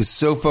 just he was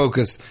so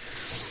focused.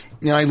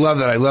 I love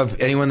that. I love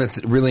anyone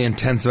that's really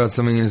intense about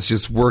something and is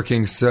just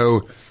working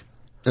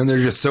and they're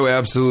just so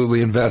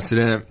absolutely invested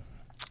in it.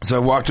 So I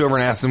walked over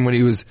and asked him what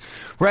he was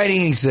writing.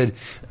 And he said,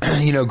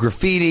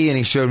 graffiti, and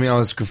he showed me all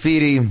this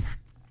graffiti.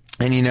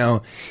 And,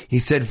 he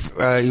said,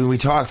 we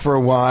talked for a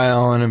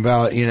while and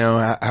about,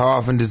 how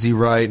often does he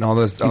write and all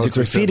this. He's a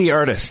graffiti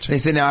artist. They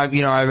said, now, I've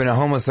been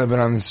homeless. I've been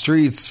on the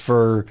streets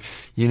for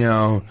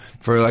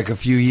a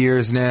few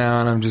years now.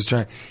 And I'm just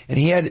trying. And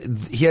he had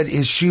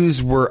his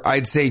shoes were,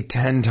 I'd say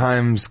 10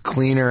 times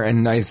cleaner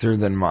and nicer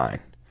than mine.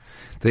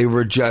 They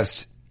were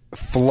just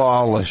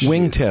flawless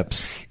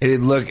wingtips.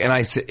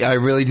 I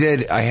really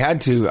did. I had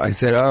to. I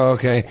said, "Oh,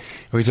 okay."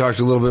 And we talked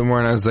a little bit more,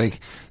 and I was like,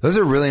 "Those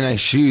are really nice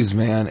shoes,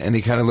 man." And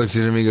he kind of looked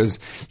at him. And he goes,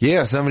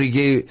 "Yeah, somebody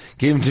gave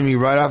them to me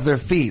right off their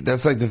feet.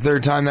 That's the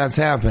third time that's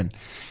happened."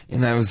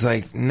 And I was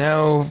like,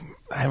 "No,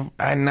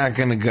 I'm not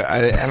gonna go.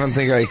 I don't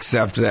think I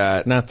accept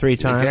that." Not 3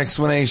 times.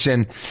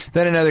 Explanation.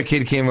 Then another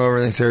kid came over,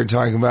 and they started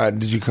talking about,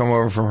 "Did you come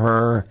over from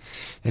her?"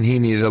 And he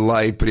needed a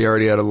light, but he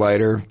already had a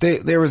lighter.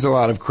 There was a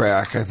lot of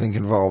crack, I think,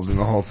 involved in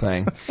the whole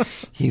thing.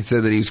 He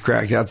said that he was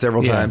cracked out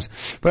several times.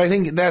 But I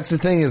think that's the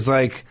thing is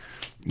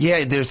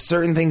there's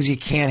certain things you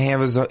can't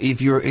have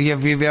if you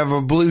have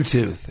a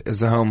Bluetooth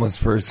as a homeless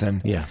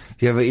person. Yeah.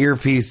 If you have an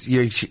earpiece,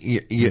 you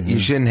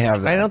shouldn't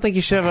have that. I don't think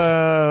you should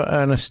have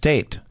an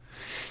estate.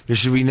 There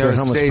should be no You're a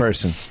homeless states.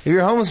 person. If you're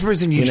a homeless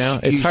person,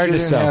 it's hard to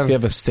sell. You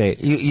have a state.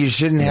 You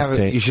shouldn't have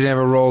you should have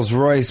a Rolls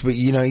Royce, but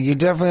you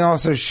definitely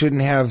also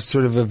shouldn't have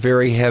sort of a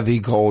very heavy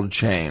gold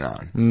chain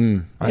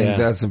on. I think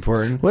that's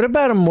important. What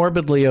about a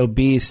morbidly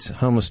obese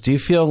homeless? Do you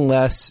feel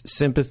less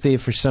sympathy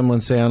for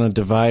someone, say, on a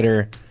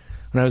divider?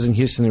 When I was in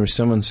Houston, there was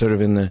someone sort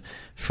of in the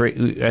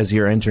as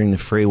you're entering the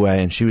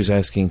freeway, and she was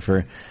asking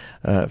for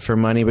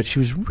money, but she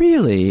was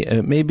really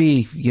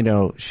maybe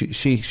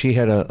she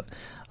had a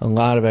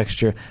lot of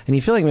extra, and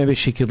you feel like maybe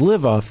she could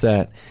live off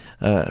that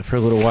for a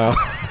little while.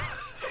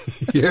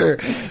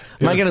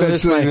 Am I going to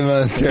lose the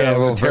most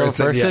terrible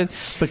person? Yeah.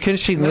 But couldn't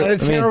she? Not a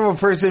terrible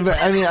person,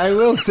 but I mean, I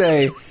will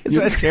say, is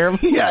that terrible?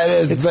 Yeah, it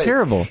is. It's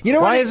terrible. You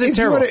know why is it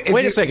terrible?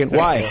 Wait a second.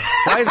 Why?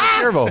 Why is it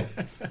terrible?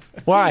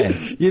 Why?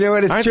 You know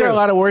what? It's Aren't true. there a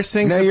lot of worse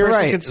things? No, a you're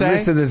person right. Could say?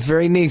 Listen, that's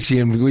very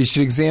Nietzschean. We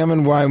should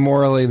examine why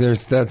morally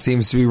that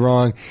seems to be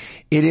wrong.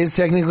 It is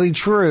technically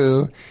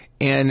true,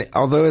 and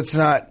although it's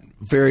not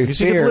very fair,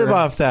 she could live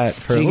off that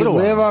for a little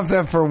while. Live off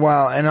that for a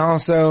while, and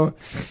also,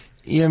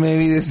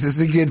 maybe this is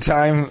a good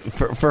time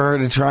for her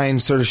to try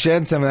and sort of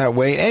shed some of that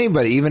weight.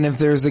 Anybody, even if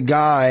there's a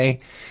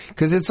guy,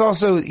 because it's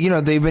also,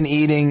 they've been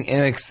eating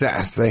in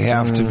excess. They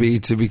have to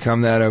be to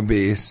become that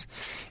obese.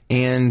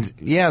 And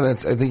I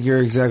think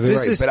you're exactly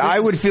right. But I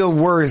would feel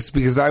worse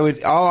because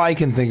all I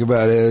can think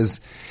about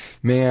is,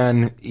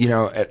 man,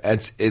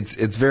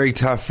 it's very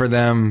tough for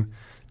them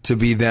to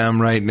be them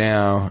right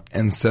now.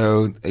 And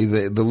so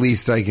the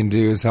least I can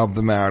do is help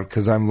them out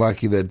because I'm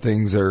lucky that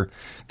things are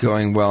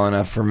going well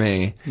enough for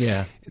me.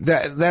 Yeah.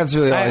 That's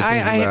really all I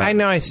think about. I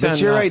know I sound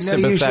but you're right.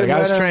 sympathetic. No,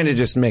 I was trying to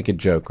just make a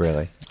joke,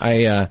 really.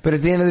 But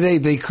at the end of the day,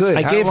 they could.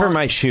 I gave her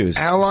my shoes.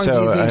 How long do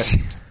you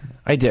think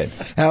I did.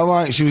 How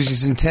long? She was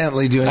just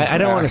intently doing I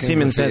don't want to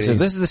seem insensitive.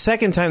 This is the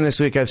second time this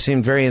week I've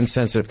seemed very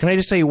insensitive. Can I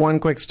just tell you one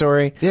quick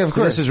story? Yeah, of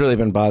course. This has really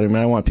been bothering me.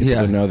 I want people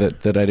to know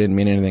that I didn't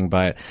mean anything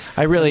by it.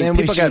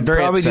 People got very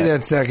probably upset. do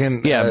that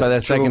second. By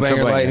that second Triple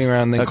Banger lightning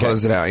round, then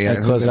close it out. Yeah,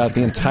 close out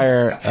the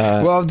entire.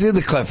 Well, do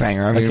the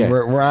cliffhanger. I mean,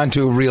 we're on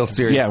to a real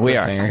serious. Yeah, we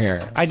are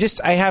here. I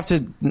have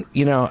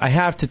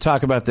to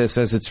talk about this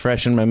as it's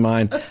fresh in my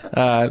mind.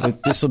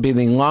 This will be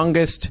the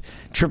longest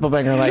Triple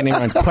Banger lightning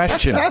round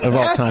question of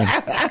all time.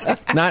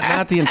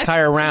 Not the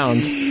entire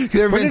round.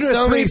 There have been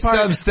so many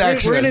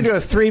subsections. We're going to do a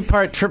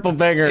 3-part Triple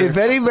Banger. If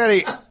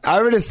anybody,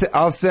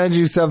 I'll send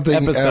you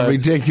something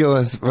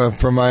ridiculous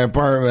from my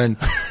apartment.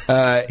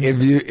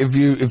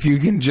 If you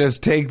can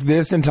just take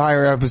this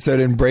entire episode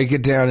and break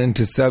it down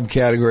into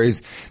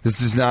subcategories. This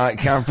does not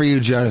count for you,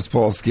 Jonas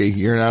Polsky.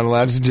 You're not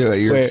allowed to do it.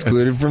 You're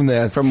excluded from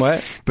this. From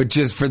what? But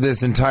just for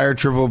this entire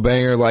Triple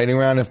Banger lightning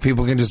round, if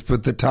people can just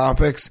put the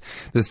topics,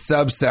 the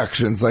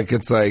subsections, like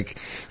it's like,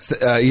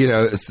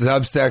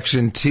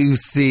 subsection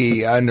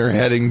 2C under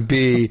heading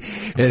B,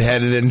 it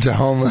headed into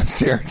homeless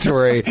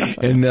territory.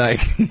 And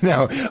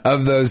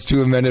of those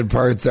 2 amended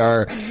parts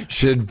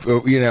should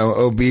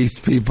obese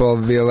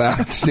people be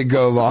allowed to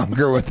go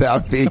longer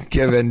without being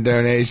given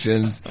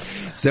donations.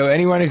 So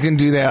anyone who can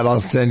do that,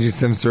 I'll send you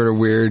some sort of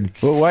weird.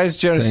 Well, why is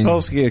Jonas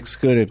Polsky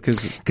excluded?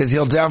 Because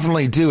he'll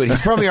definitely do it.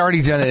 He's probably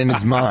already done it in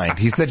his mind.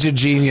 He's such a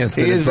genius.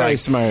 That he is very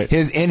smart.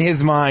 In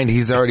his mind,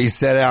 he's already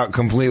set out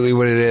completely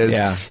what it is.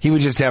 Yeah. He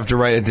would just have to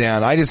write it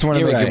down. I just want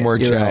to make it more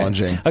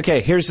challenging. Right.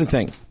 Okay, here's the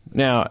thing.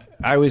 Now,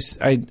 I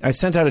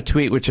sent out a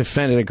tweet which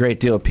offended a great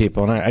deal of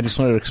people, and I just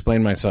wanted to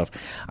explain myself.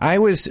 I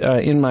was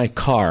in my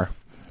car,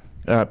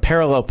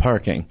 parallel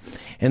parking,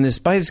 and this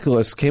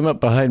bicyclist came up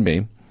behind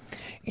me,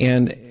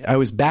 and I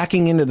was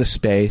backing into the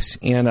space,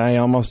 and I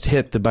almost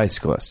hit the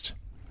bicyclist,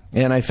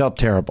 and I felt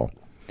terrible.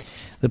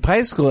 The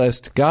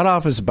bicyclist got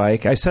off his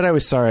bike. I said I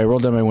was sorry. I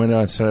rolled down my window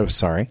and said I was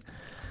sorry,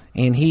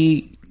 and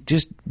he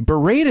just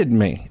berated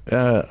me.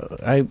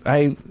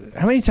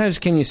 How many times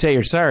can you say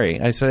you're sorry?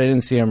 I said, I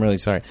didn't see. I'm really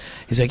sorry.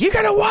 He's like, you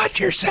got to watch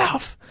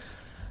yourself.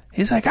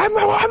 He's like, I'm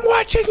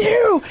watching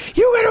you.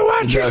 You got to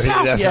watch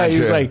yourself. That's yeah, not he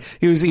true. was like,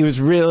 he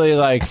was really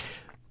like,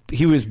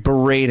 he was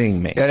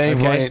berating me. At any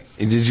point,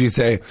 did you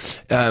say,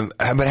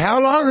 but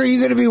how long are you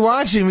going to be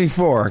watching me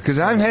for? Because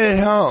I'm headed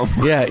home.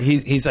 Yeah,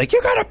 he's like,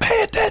 you got to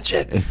pay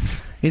attention.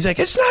 He's like,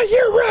 it's not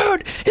your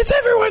road. It's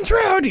everyone's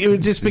road.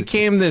 It just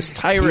became this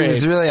tirade. He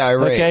was really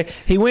irate. Okay,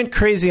 he went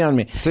crazy on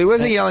me. So he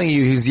wasn't yelling at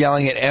you. He was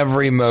yelling at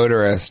every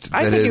motorist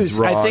that has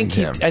wronged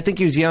him. I think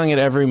he was yelling at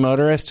every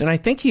motorist, and I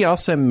think he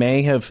also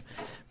may have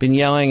been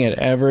yelling at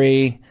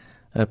every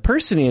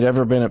person he had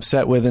ever been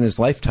upset with in his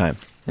lifetime.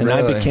 And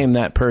really? I became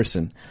that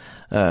person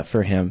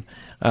for him.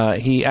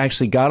 He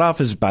actually got off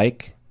his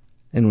bike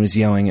and was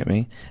yelling at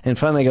me. And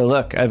finally I go,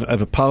 look,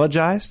 I've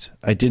apologized.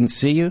 I didn't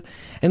see you.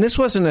 And this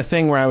wasn't a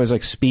thing where I was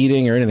like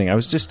speeding or anything. I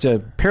was just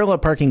parallel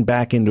parking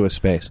back into a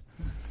space.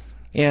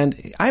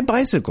 And I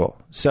bicycle,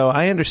 so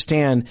I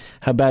understand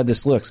how bad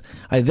this looks.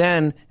 I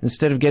then,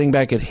 instead of getting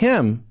back at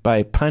him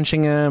by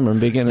punching him or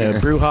making a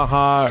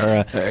brouhaha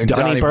or a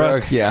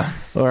Donnybrook, yeah,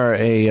 or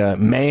a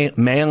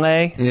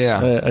melee,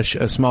 yeah, a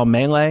small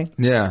melee,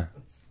 yeah,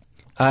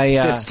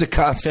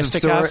 Fisticuffs of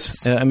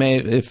sorts.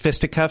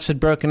 Fisticuffs had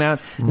broken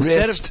out.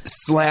 Wrist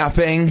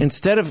slapping.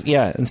 Instead of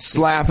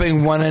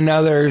slapping one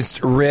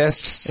another's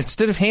wrists.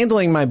 Instead of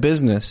handling my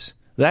business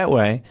that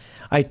way,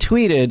 I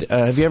tweeted,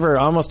 have you ever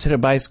almost hit a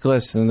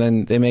bicyclist and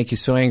then they make you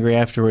so angry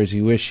afterwards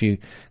you wish you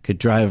could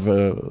drive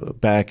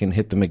back and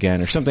hit them again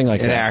or something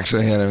like that? It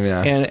actually hit him,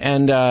 yeah.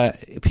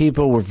 And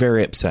people were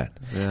very upset.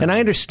 Yeah. And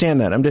I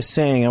understand that. I'm just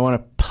saying I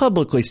want to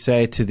publicly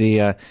say to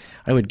the...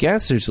 I would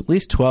guess there's at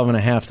least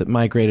 12.5 that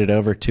migrated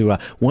over to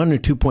 1 or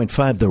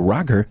 2.5, the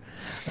Roger.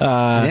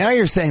 Now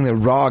you're saying the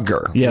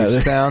Roger,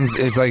 which sounds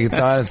like it's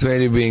on its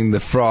way to being the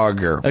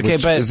Frogger. Okay,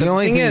 but is the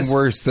only thing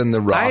worse than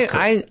the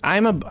Rocker.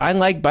 I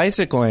like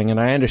bicycling, and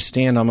I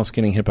understand almost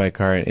getting hit by a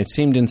car. It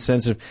seemed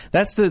insensitive.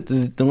 That's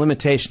the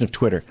limitation of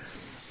Twitter.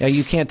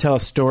 You can't tell a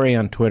story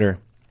on Twitter.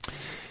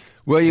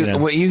 Well,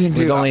 what you can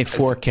do with only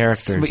 4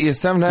 characters. But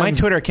sometimes my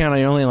Twitter account,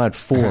 I only allowed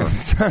 4,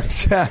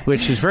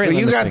 which is very. Well, limiting.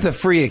 you got the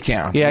free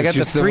account. Yeah, I got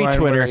the free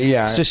Twitter.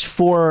 It's just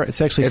 4.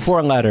 It's actually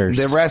 4 letters.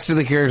 The rest of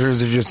the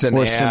characters are just an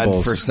ad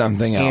symbols for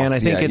something else. And I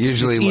think it's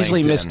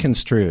easily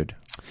misconstrued.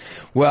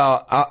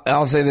 Well,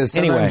 I'll say this.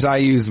 Sometimes I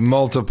use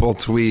multiple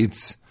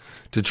tweets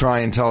to try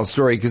and tell a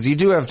story, because you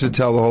do have to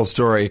tell the whole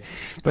story.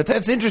 But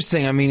that's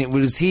interesting. I mean,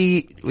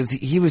 he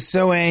was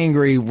so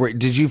angry.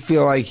 Did you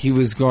feel like he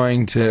was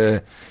going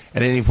to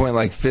at any point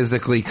like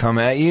physically come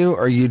at you,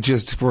 or you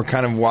just were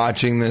kind of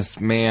watching this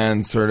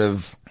man sort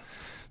of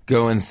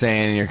go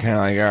insane and you're kind of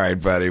like, all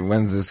right, buddy,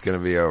 when's this going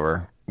to be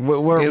over?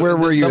 Where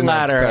were you in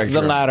that spectrum?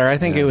 The latter. I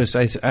think it was,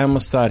 I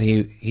almost thought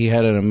he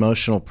had an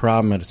emotional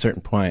problem at a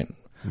certain point.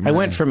 Right. I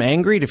went from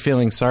angry to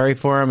feeling sorry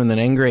for him, and then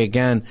angry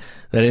again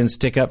that I didn't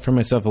stick up for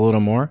myself a little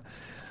more.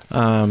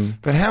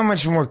 But how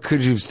much more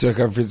could you have stuck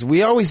up for?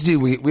 We always do.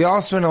 We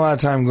all spend a lot of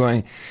time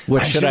going,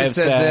 what should I have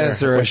said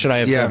this, or what should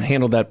I have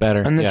handled that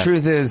better? And the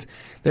truth is,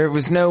 there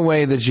was no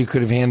way that you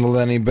could have handled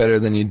any better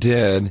than you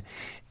did.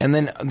 And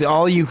then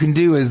all you can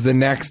do is the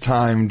next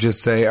time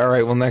just say, all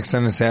right, well, next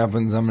time this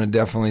happens, I'm going to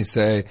definitely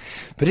say.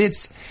 But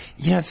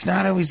it's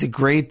not always a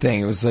great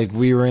thing. It was like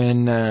we were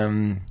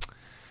in...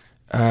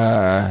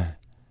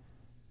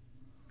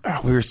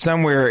 we were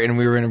somewhere, and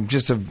we were in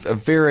just a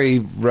very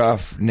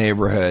rough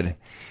neighborhood,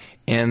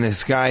 and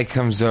this guy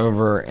comes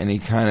over and he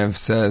kind of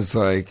says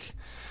like,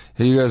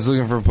 hey, you guys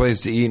looking for a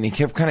place to eat? And he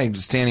kept kind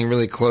of standing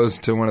really close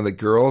to one of the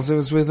girls that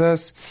was with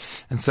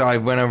us, and so I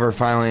went over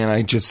finally and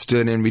I just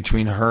stood in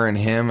between her and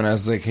him, and I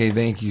was like, hey,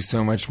 thank you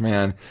so much,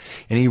 man.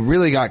 And he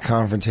really got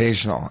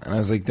confrontational, and I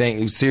was like, thank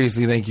you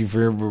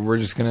for, we're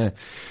just gonna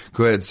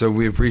go ahead, so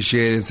we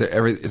appreciate it, so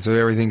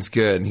everything's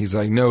good. And he's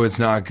like, no, it's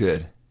not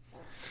good.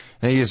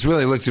 And he just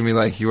really looked at me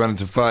like he wanted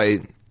to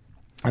fight.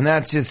 And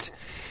that's just,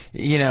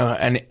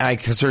 and I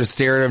sort of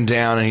stared him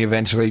down, and he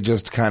eventually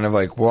just kind of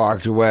like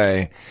walked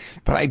away.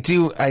 But I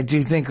do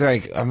think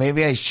like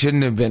maybe I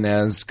shouldn't have been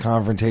as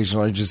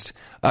confrontational. I just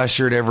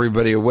ushered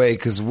everybody away,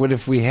 because what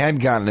if we had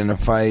gotten in a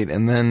fight,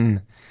 and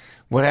then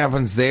what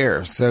happens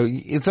there? So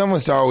it's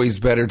almost always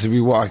better to be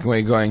walking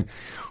away going,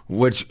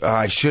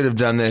 I should have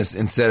done this,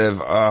 instead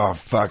of, oh,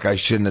 fuck, I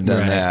shouldn't have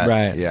done that.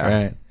 Right,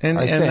 yeah. Right. And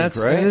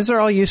these are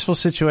all useful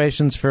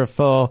situations for a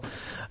full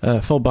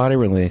body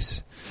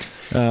release.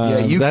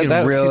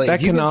 That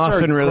can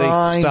often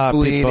really stop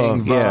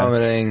bleeding, people.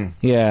 Vomiting.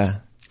 Yeah.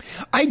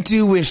 I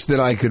do wish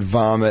that I could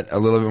vomit a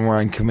little bit more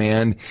on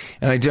command,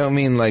 and I don't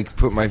mean like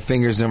put my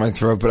fingers in my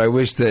throat, but I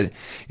wish that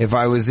if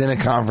I was in a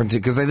confrontation,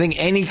 because I think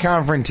any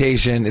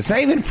confrontation, it's not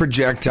even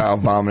projectile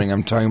vomiting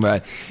I'm talking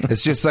about.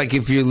 It's just like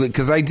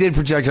because I did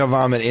projectile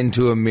vomit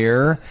into a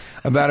mirror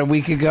about a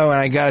week ago, and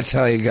I got to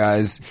tell you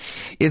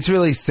guys, it's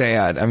really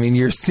sad. I mean,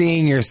 you're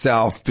seeing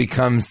yourself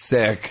become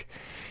sick,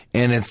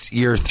 and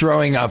you're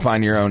throwing up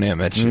on your own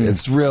image.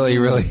 It's really,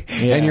 really,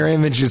 and your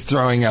image is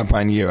throwing up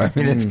on you. I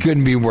mean, it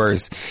couldn't be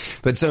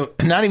worse. But so,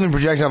 not even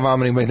projectile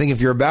vomiting, but I think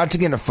if you're about to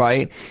get in a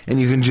fight and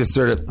you can just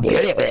sort of,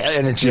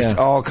 and it just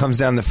all comes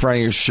down the front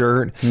of your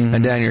shirt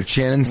and down your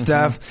chin and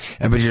stuff,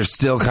 but you're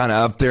still kind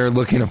of up there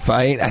looking to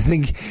fight, I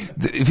think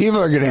people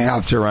are going to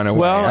have to run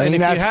away. Well, I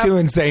mean, that's too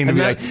insane to be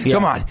like,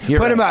 come on,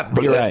 put him up.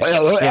 You're right.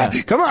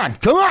 Come on.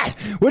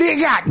 What do you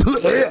got?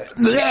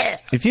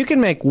 If you can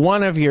make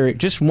one of your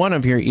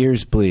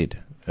ears bleed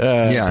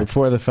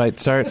before the fight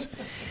starts,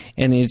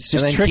 and it's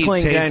just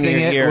trickling down your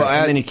ear,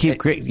 and then you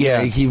keep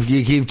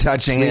you keep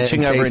touching it,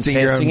 and tasting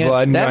your own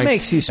blood. That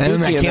makes you spooky.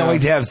 And I can't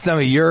wait to have some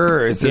of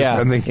yours or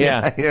something.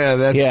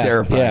 That's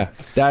terrifying. Yeah,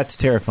 that's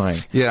terrifying.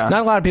 Yeah,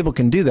 not a lot of people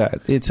can do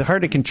that. It's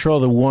hard to control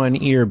the one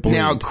ear bleed.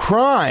 Now,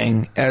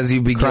 crying as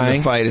you begin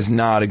the fight is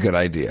not a good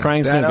idea.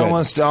 Crying's that no good.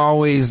 Almost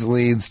always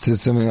leads to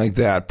something like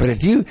that. But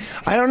if you can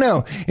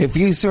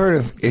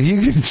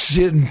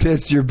shit and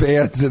piss your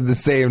pants at the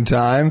same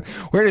time,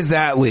 where does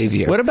that leave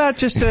you? What about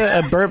just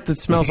a burp that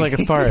smells like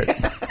a fart?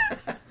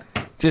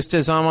 Just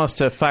as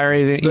almost a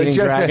fiery eating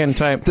dragon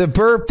type. The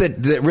burp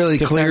that really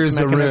clears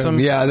the room.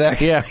 Yeah,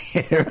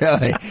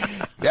 really.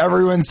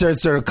 everyone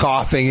starts sort of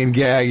coughing and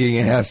gagging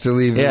and has to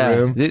leave the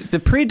room. The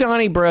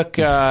pre-Donnybrook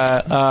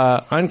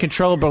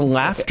uncontrollable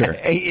laughter.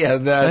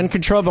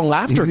 Uncontrollable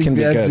laughter can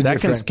be good.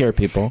 That can scare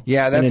people.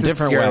 Yeah, that's in a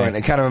different scary way.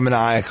 one. Kind of a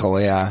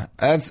maniacal. Yeah,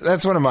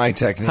 that's one of my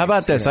techniques. How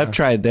about this? I've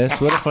tried this.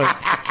 What if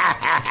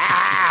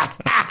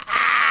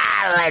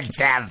let's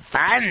have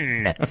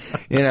fun.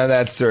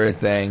 That sort of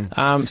thing.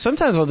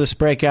 Sometimes I'll just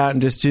break out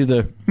and just do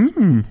the,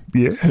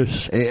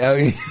 yes.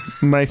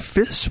 My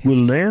fists will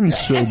land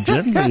so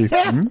gently.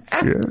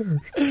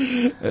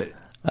 Yes.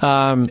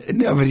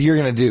 No, but you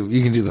can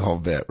do the whole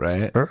bit,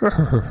 right?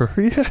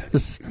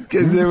 Yes.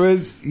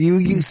 Because you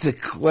used to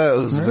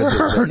close with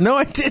it. No,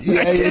 I didn't.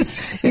 I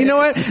didn't. You know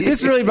what?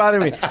 This really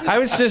bothered me. I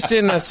was just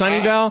in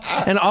Sunnyvale,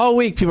 and all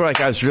week people were like,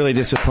 I was really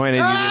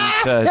disappointed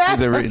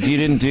you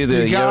didn't do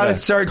the you gotta Yoda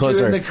start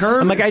closer. doing the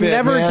Kermit I'm like, I bit,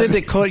 never man. did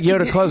the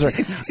Yoda closer.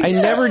 I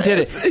never did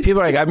it.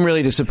 People are like, I'm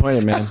really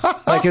disappointed, man.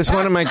 Like, it's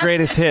one of my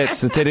greatest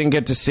hits that they didn't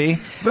get to see.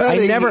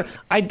 Buddy,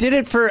 I did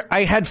it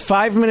I had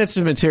 5 minutes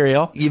of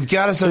material. You've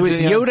got to start It was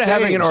doing it on Yoda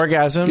having stage. an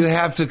orgasm. You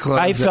have to close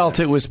I felt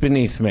it was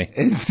beneath me.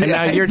 And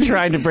now you're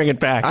trying to bring it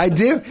back. I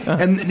do.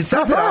 And it's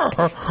not that.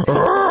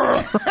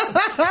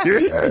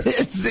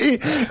 See,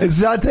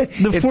 it's not that.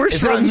 The force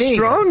it's not runs me.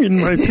 strong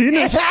in my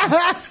penis.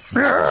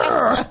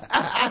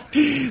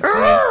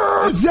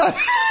 It's not.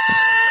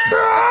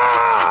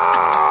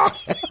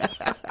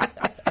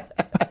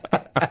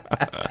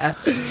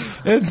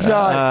 It's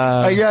not.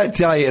 I gotta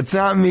tell you, it's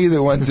not me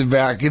that wants it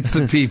back. It's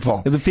the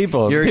people. The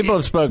people. The people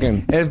have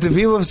spoken. If the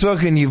people have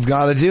spoken, you've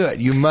got to do it.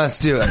 You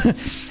must do it.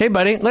 Hey,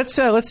 buddy, let's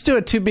do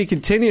it to be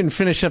continued and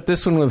finish up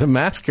this one with the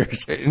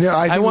maskers. No,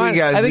 I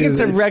think it's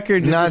a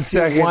record. Not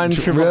second. One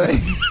triple. Really?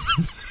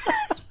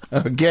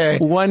 Okay.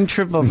 One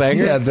triple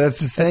banger. Yeah, that's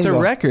a single. That's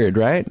a record,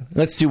 right?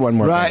 Let's do one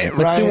more. Right.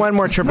 Let's do one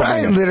more triple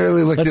banger.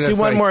 Literally looked Let's at do us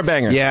one like, more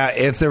banger. Yeah,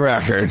 it's a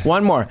record.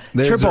 One more.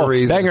 There's Triple a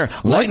reason. banger.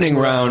 Lightning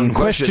round.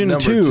 Question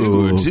number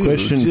two. two.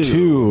 Question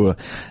two.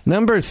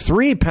 Number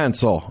 3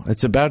 pencil.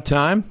 It's about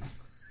time.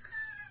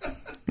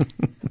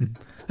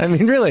 I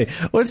mean, really,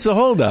 what's the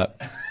holdup?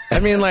 I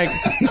mean, like,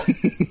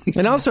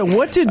 and also,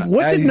 what did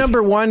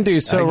number 1 do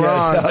so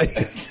wrong?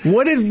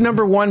 What did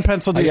number 1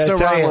 pencil do so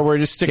wrong? Where we're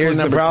just sticking with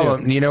number 2? Here's the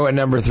problem. You know what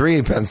number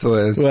 3 pencil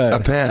is? What? A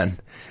pen.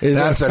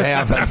 That's what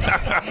happened.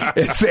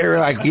 They were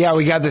like, yeah,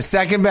 we got the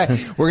second pen.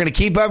 We're going to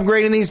keep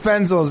upgrading these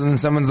pencils. And then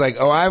someone's like,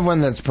 oh, I have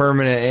one that's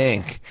permanent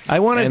ink.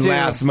 And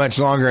lasts much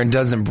longer and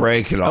doesn't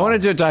break at all. I want to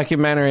do a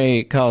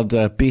documentary called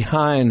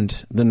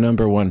Behind the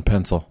Number 1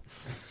 Pencil.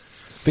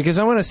 Because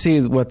I want to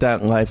see what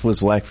that life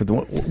was like for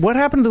what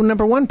happened to the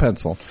number 1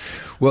 pencil?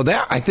 Well,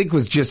 that I think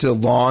was just a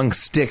long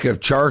stick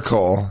of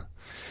charcoal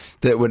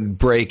that would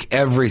break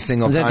every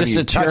single time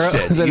you touched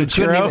it. Is that a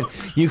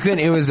churro? You couldn't.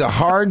 It was a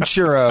hard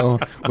churro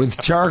with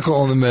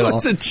charcoal in the middle.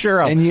 What's a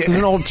churro? It was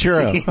an old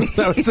churro.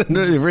 That was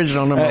the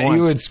original number 1.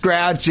 You would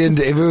scratch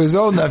into, if it was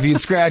old enough,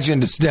 you'd scratch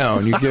into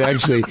stone. You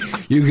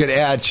could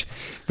etch.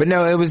 But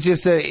no, it was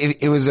just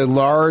it was a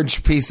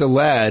large piece of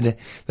lead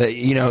that,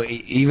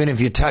 even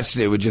if you touched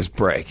it, it would just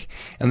break.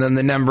 And then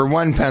the number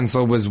 1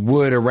 pencil was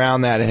wood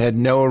around that. It had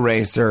no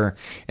eraser,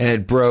 and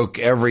it broke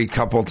every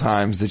couple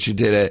times that you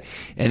did it.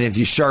 And if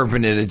you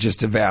sharpened it, it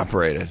just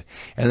evaporated.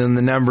 And then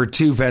the number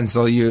 2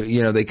 pencil,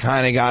 they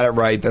kind of got it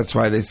right. That's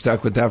why they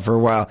stuck with that for a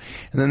while.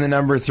 And then the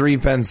number 3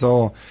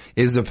 pencil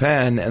is a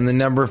pen, and the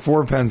number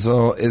 4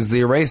 pencil is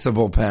the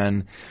erasable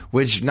pen,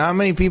 which not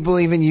many people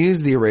even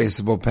use the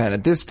erasable pen.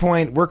 At this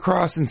point, we're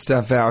crossing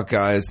stuff out,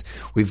 guys.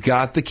 We've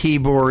got the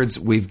keyboards.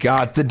 We've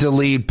got the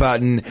delete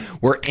button.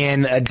 We're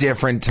in a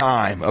different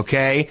time,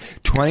 okay?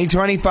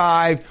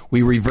 2025,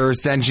 we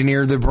reverse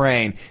engineer the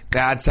brain.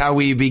 That's how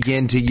we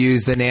begin to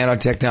use the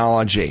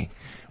nanotechnology.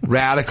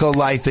 Radical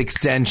life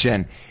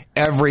extension.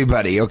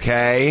 Everybody,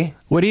 okay?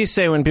 What do you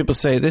say when people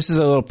say, this is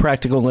a little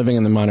practical living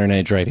in the modern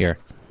age right here?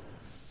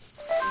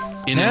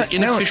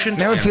 Inefficient.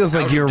 Now it feels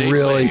like you're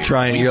really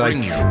trying. You're like,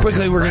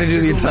 quickly, we're going to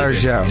do the entire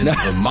show. In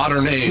the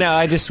modern age.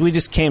 No, we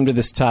just came to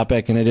this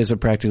topic, and it is a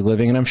practical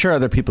living, and I'm sure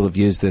other people have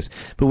used this.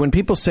 But when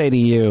people say to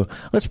you,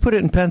 let's put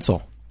it in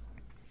pencil,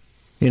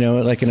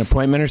 like an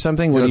appointment or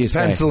something, what do you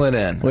say? Pencil it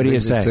in. What do you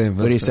say?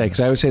 What do you say?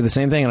 Because I always say the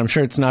same thing, and I'm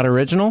sure it's not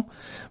original,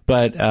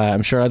 but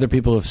I'm sure other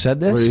people have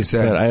said this. What do you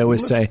say? But I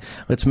always say,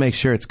 let's make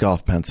sure it's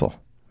golf pencil.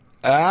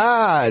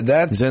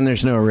 Then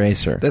there's no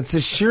eraser. That's a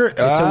shirt.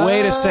 It's a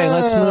way to say,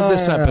 let's move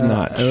this up a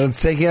notch.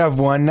 Let's take it up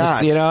one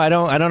notch. I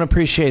don't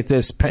appreciate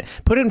this. Put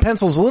it in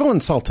pencil is a little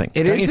insulting.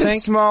 It is a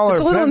smaller.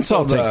 It's a little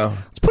pencil, insulting. Though.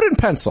 Let's put it in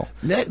pencil.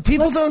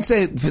 People don't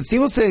say.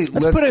 People say.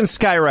 Let's put it in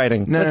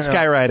skywriting. Let's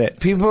skywrite it.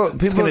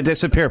 It's going to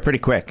disappear pretty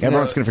quick.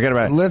 Everyone's going to forget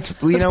about it. Let's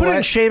put it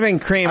in shaving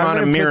cream on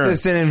a mirror. Put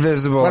this in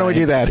invisible. Why don't we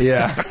do that?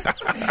 Yeah.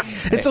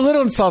 It's a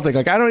little insulting.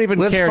 Like, I don't even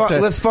care to.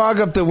 Let's fog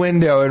up the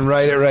window and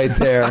write it right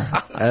there,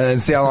 and then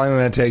see how long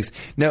that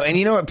takes. No, and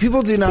you know what?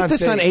 People do not put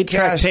this on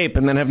 8-track tape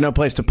and then have no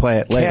place to play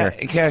it later.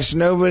 Cash.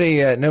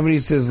 Nobody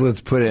says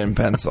let's put it in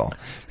pencil.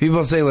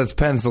 People say let's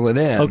pencil it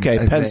in. Okay,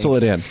 pencil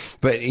it in.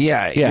 But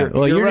yeah.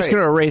 You're just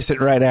going to erase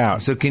it right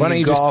out. So can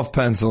you golf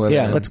pencil it in?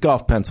 Yeah, let's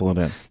golf pencil it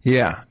in.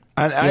 Yeah.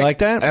 You like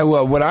that?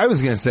 Well, what I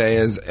was going to say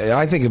is,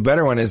 I think a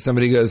better one is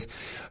somebody goes,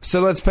 so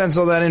let's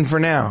pencil that in for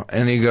now.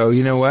 And you go,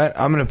 you know what?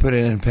 I'm going to put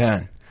it in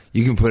pen.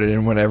 You can put it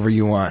in whatever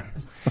you want.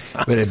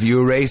 But if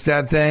you erase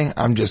that thing,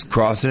 I'm just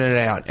crossing it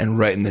out and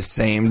writing the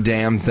same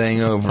damn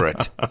thing over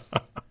it.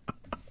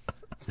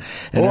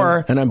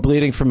 And I'm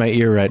bleeding from my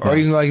ear right now. Or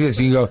you can go like this.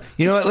 You can go,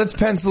 you know what? Let's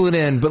pencil it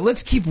in, but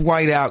let's keep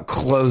white out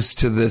close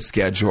to the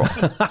schedule.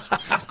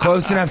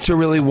 Close enough to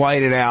really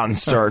white it out and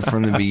start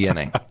from the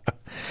beginning.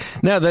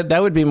 No,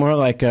 that would be more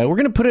like, we're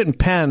going to put it in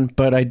pen,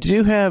 but I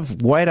do have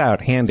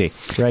whiteout handy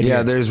right here.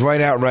 Yeah, there's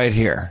whiteout right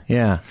here.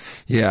 Yeah.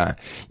 Yeah.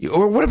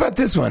 Or what about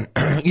this one?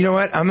 You know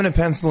what? I'm going to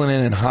pencil it in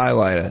and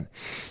highlight it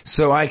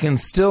so I can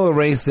still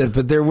erase it,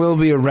 but there will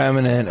be a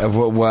remnant of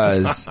what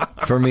was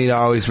for me to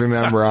always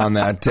remember on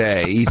that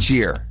day each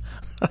year.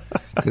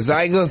 Because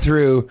I go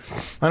through,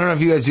 I don't know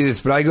if you guys do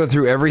this, but I go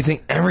through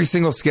everything, every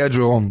single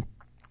schedule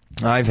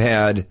I've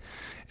had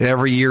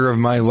every year of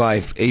my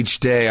life. Each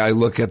day I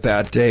look at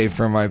that day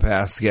from my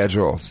past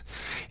schedules,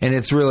 and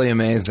it's really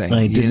amazing.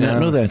 I did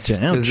not know that.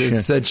 Because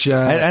it's such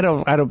I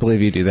don't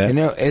believe you do that. You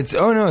know, it's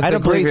a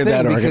great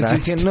thing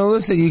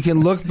because you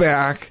can look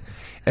back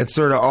at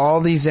sort of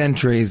all these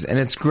entries, and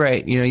it's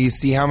great. You know, you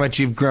see how much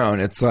you've grown.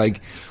 It's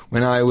like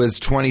when I was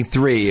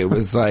 23, it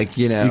was like,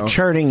 you know, you're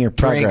charting your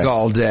progress. Drink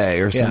all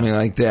day or something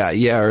like that.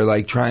 Yeah, or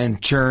like try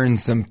and churn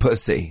some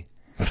pussy.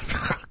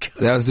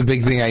 That was the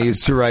big thing I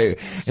used to write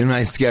in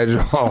my schedule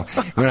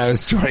when I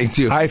was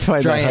 22. I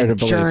find that hard to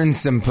believe. Churn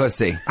some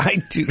pussy. I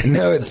do.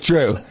 No, it's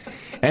true.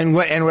 And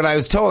what I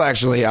was told,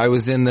 actually, I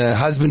was in the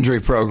husbandry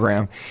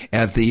program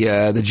at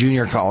the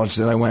junior college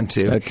that I went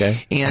to. Okay.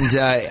 And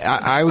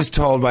I was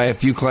told by a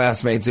few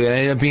classmates, it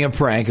ended up being a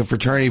prank, a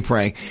fraternity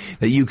prank,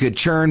 that you could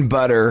churn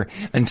butter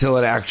until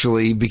it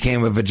actually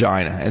became a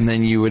vagina, and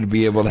then you would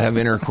be able to have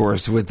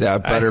intercourse with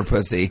that butter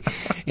pussy.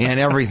 And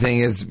everything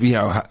is, you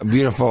know,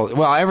 beautiful.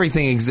 Well,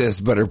 everything exists,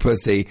 butter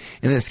pussy.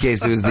 In this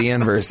case, it was the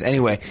inverse.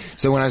 Anyway,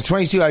 so when I was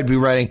 22, I'd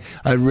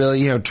really,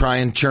 you know, try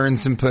and churn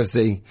some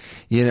pussy,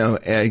 you know,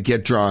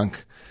 get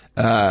drunk,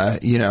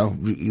 you know,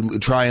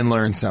 try and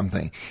learn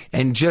something.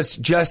 And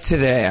just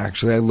today,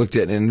 actually, I looked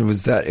at it, and it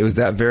was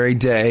that very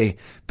day,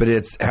 but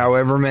it's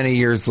however many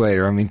years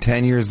later. I mean,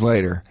 10 years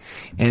later,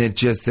 and it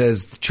just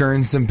says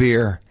churn some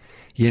beer,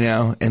 you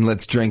know, and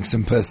let's drink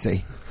some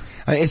pussy.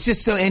 I mean, it's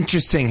just so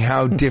interesting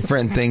how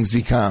different things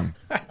become.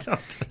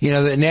 You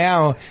know, that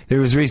now there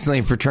was recently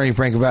a fraternity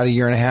prank about 1.5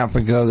 years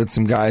ago that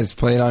some guys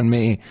played on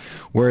me,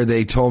 where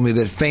they told me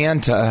that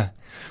Fanta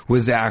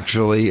was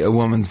actually a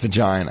woman's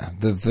vagina,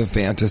 the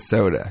Fanta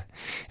soda.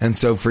 And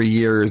so for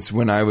years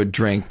when I would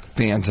drink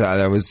Fanta,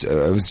 I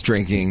was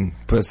drinking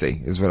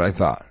pussy, is what I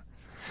thought.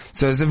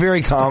 So it's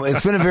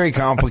it's been a very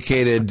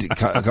complicated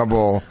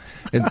couple,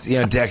 it's, you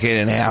know, decade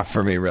and a half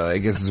for me, really, I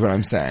guess is what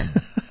I'm saying.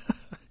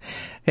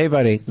 Hey,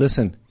 buddy,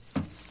 listen,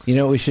 you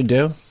know what we should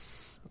do?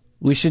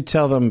 We should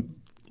tell them,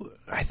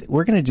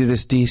 we're going to do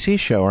this DC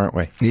show, aren't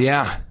we?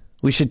 Yeah.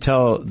 We should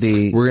tell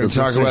the. We're going to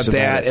talk about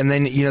that, and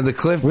then, you know, the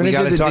cliff. We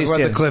got to talk about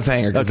the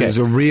cliffhanger, because there's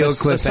a real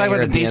cliffhanger. Let's talk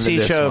about the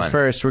DC show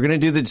first. We're going to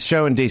do the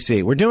show in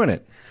DC. We're doing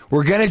it.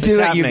 We're going to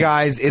do it, you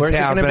guys. It's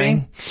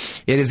happening.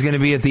 It is going to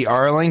be at the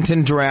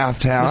Arlington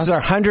Draft House. This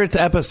is our 100th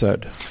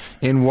episode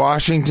in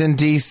Washington,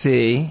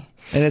 D.C.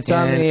 And it's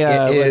on the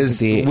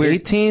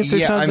 18th or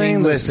something? I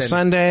mean, listen,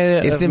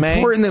 Sunday it's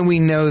important that we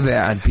know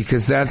that,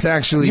 because that's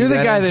actually... You're the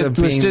guy that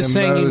was just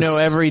saying you know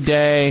every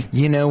day.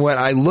 You know what?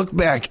 I look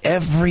back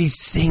every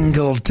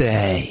single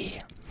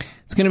day.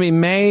 It's going to be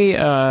May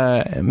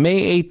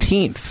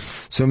 18th.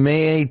 So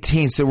May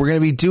 18th. So we're going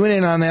to be doing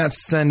it on that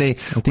Sunday.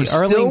 The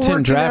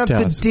Arlington Draft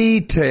House. The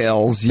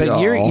details, but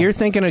y'all. You're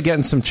thinking of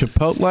getting some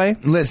Chipotle?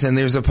 Listen,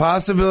 there's a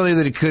possibility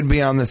that it could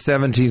be on the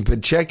 17th,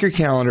 but check your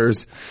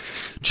calendars.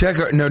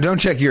 Don't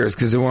check yours,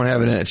 because it won't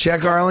have it in it.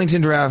 Check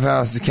Arlington Draft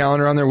House, the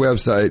calendar on their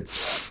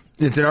website.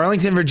 It's in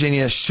Arlington,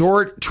 Virginia.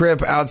 Short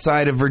trip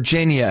outside of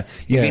Virginia.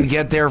 You can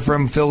get there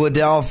from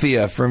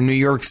Philadelphia, from New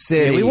York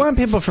City. Yeah, we want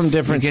people from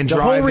different.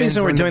 The whole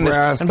reason we're doing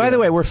Nebraska. This. And by the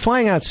way, we're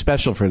flying out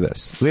special for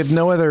this. We have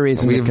no other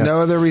reason. We have no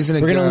other reason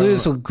to go. We're going to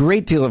lose a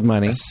great deal of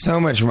money. So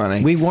much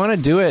money. We want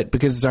to do it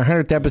because it's our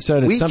 100th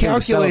episode. It's something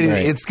to celebrate. We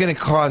calculated it's going to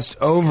cost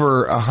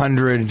over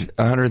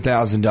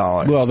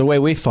 $100,000. Well, the way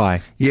we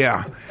fly.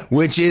 Yeah,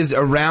 which is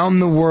around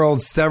the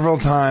world several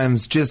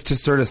times just to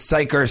sort of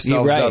psych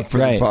ourselves up for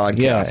the podcast.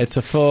 Yeah, it's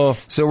a full.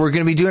 So we're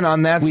going to be doing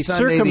on that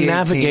Sunday, the 18th. We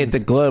circumnavigate the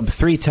globe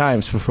 3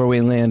 times before we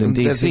land in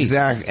D.C. That's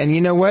exact. And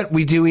you know what?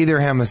 We do either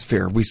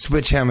hemisphere. We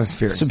switch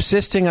hemispheres.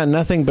 Subsisting on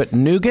nothing but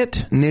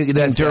nougat and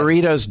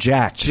Doritos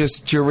Jacked.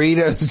 Just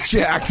Doritos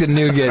Jacked and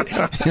nougat.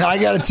 And I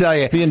got to tell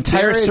you, the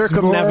entire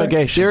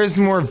circumnavigation. There is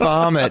more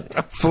vomit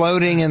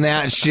floating in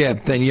that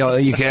ship than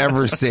you can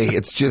ever see.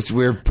 It's just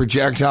we're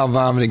projectile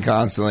vomiting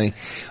constantly.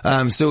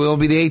 So it'll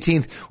be the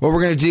 18th. What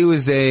we're going to do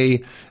is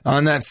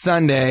on that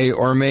Sunday,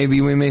 or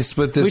maybe we may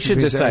split this. We should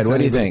decide. What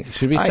do you think?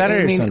 Should it be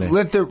Saturday or Sunday?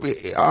 Let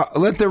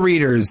the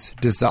readers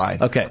decide.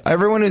 Okay.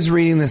 Everyone who's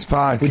reading this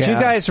podcast, would you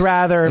guys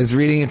rather is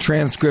reading a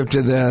transcript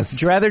of this?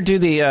 Would you rather do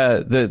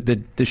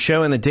the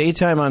show in the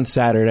daytime on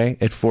Saturday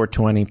at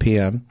 4:20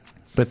 p.m.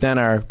 but then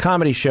our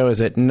comedy show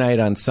is at night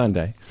on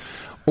Sunday.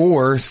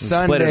 Or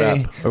split it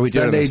Sunday, up. Or we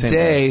do it on the same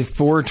day,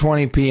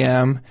 4:20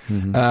 p.m.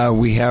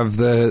 We have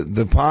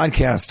the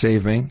podcast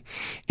taping,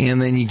 and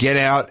then you get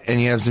out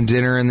and you have some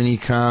dinner, and then you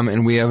come,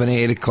 and we have an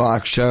 8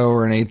 o'clock show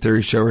or an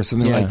 8:30 show or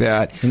something like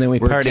that. And then we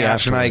where party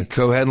Cash and I afterwards.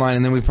 co-headline,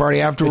 and then we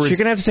party afterwards. But you're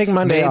gonna have to take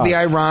Monday maybe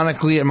off.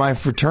 ironically at my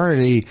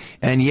fraternity,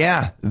 and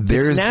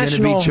there's going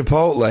to be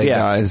Chipotle,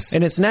 guys,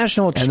 and it's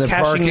national. And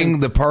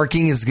the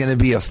parking is going to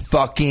be a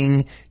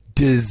fucking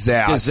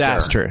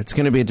disaster. It's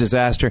going to be a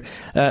disaster.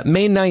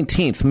 May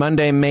 19th,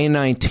 Monday, May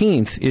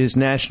 19th is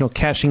National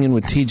Cashing In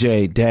with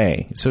TJ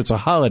Day. So it's a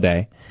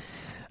holiday.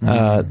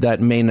 That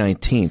May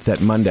 19th,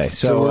 that Monday.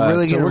 So we're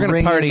really going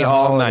to party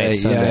all night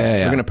Sunday.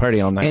 Yeah. We're going to party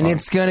all night. And long.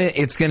 it's gonna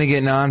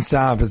get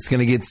nonstop. It's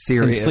gonna get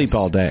serious. And sleep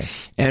all day.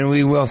 And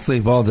we will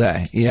sleep all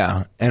day.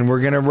 Yeah. And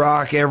we're gonna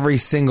rock every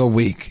single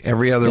week,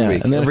 every other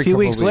week. And then every a few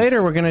couple weeks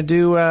later, we're going to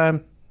do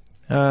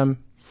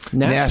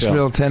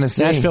Nashville,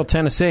 Tennessee. Nashville,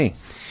 Tennessee.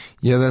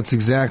 Yeah, that's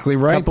exactly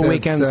right. A couple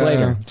weekends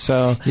later.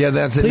 So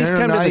that's it. Please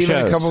come not to the even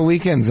shows. A couple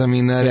weekends. I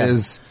mean, that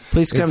is.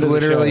 Please come it's to the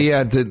literally,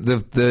 shows.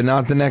 the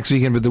not the next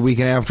weekend, but the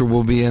weekend after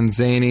we'll be in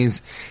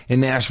Zanies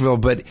in Nashville.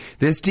 But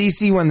this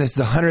DC one, this is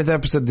the 100th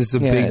episode. This is a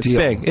big deal.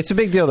 Big. It's a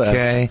big deal to us.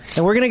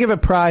 And we're going to give a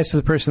prize to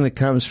the person that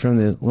comes from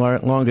the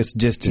longest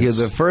distance.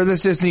 Yeah, the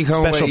furthest distance you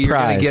come away, you're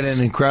going to get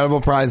an incredible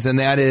prize, and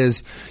that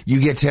is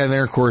you get to have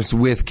intercourse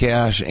with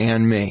Cash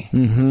and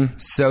me.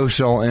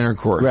 Social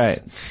intercourse.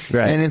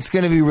 Right. And it's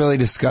going to be really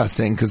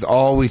disgusting because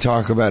all we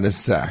talk about is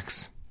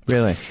sex.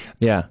 Really?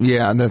 Yeah.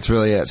 Yeah, that's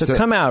really it. So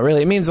come out,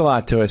 really. It means a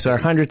lot to us. Our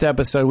 100th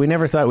episode, we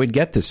never thought we'd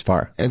get this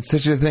far. It's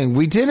such a thing.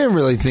 We didn't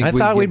really think I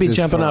thought we'd be this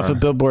jumping far. off a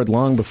billboard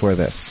long before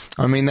this.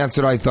 I mean, that's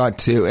what I thought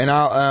too. And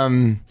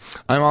I'm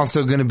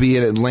also going to be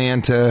at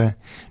Atlanta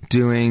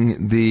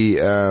doing the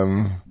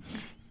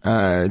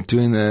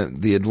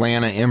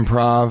Atlanta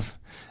Improv,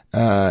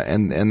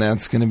 and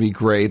that's going to be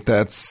great.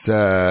 That's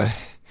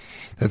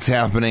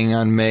happening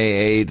on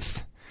May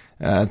 8th.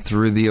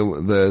 Through the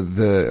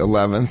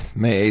 11th,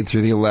 May 8th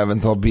through the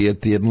 11th, I'll be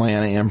at the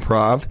Atlanta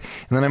Improv.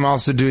 And then I'm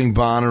also doing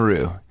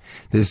Bonnaroo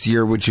this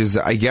year, which is,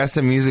 I guess,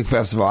 a music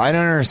festival. I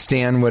don't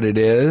understand what it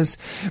is,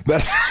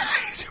 but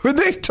when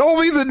they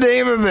told me the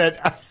name of it,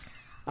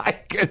 I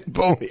couldn't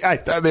believe. I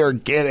thought they were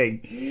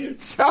kidding.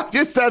 So I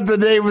just thought the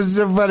name was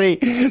so funny.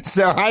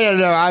 So I don't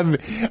know.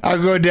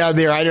 I'll go down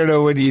there. I don't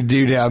know what you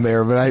do down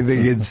there, but I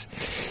think it's,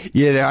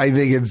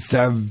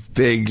 some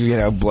big,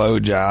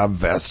 blowjob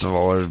festival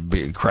or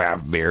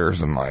craft beer or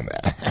something like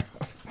that.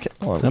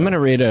 I'm gonna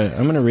read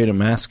a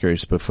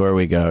Maskers before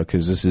we go,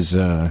 because this is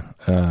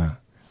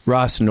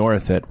Ross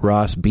North at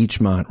Ross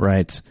Beachmont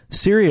writes,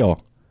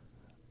 cereal,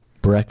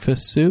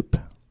 breakfast soup.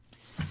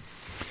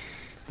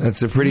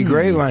 That's a pretty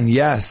great one.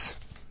 Yes.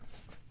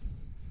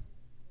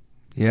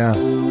 Yeah.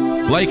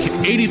 Like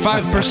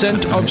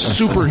 85% of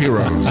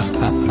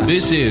superheroes,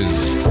 this is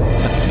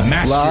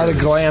Masters. A lot of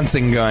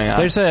glancing going on.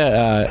 There's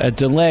a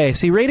delay.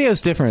 See,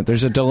 radio's different.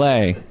 There's a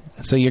delay.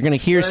 So you're going to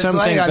hear some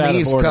things on out the of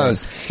East order.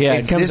 Coast. Yeah,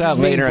 it comes out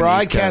later on the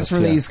East Coast. Broadcast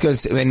from the East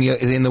Coast. When you're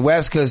in the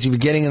West Coast, if you're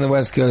getting in the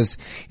West Coast,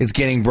 it's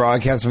getting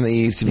broadcast from the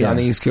East. If you're on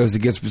the East Coast, it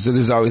gets, so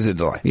there's always a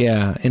delay.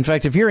 Yeah. In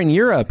fact, if you're in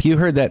Europe, you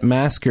heard that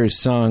Maskers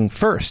song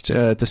first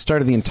at the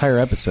start of the entire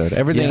episode.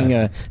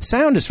 Everything,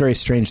 sound is very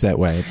strange that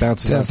way. It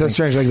bounces off. So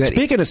strange like that.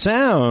 Speaking of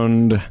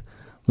sound,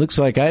 looks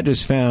like I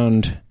just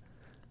found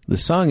the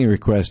song you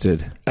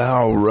requested.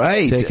 Oh,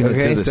 right. Taking it to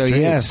Okay, the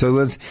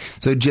so streets.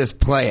 so just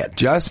play it.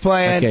 Just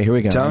play it. Okay, here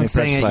we go. Let Don't me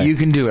sing press it. play. You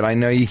can do it. I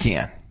know you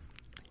can.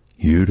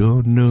 You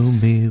don't know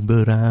me,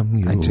 but I'm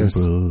your brother.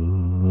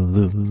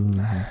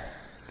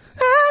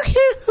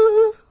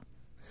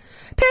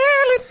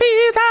 Telling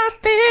me that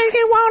thing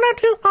you want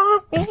to do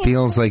on me. It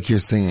feels like you're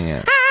singing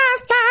it.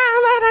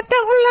 I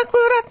don't like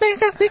what I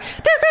think I see.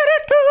 Take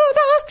it through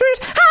those streets.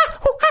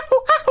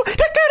 Take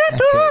it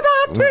through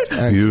those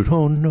streets. You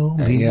don't know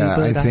me, Yeah,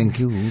 but I think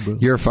I'm your brother.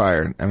 you're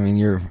fired. I mean,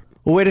 you're...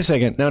 Well, wait a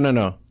second.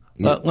 No.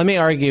 Let me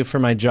argue for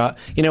my job.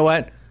 You know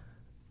what?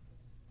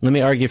 Let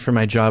me argue for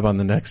my job on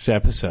the next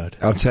episode.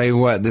 I'll tell you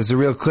what, there's a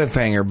real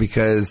cliffhanger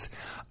because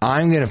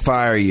I'm going to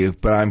fire you,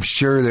 but I'm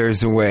sure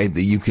there's a way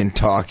that you can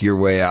talk your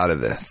way out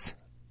of this.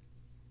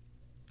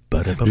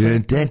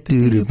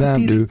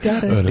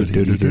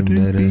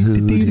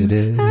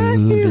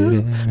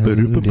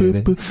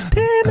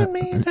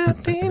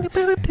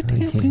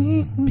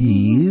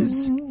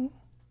 Bees.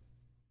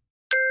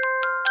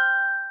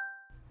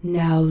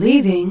 Now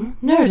leaving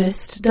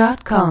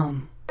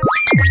Nerdist.com.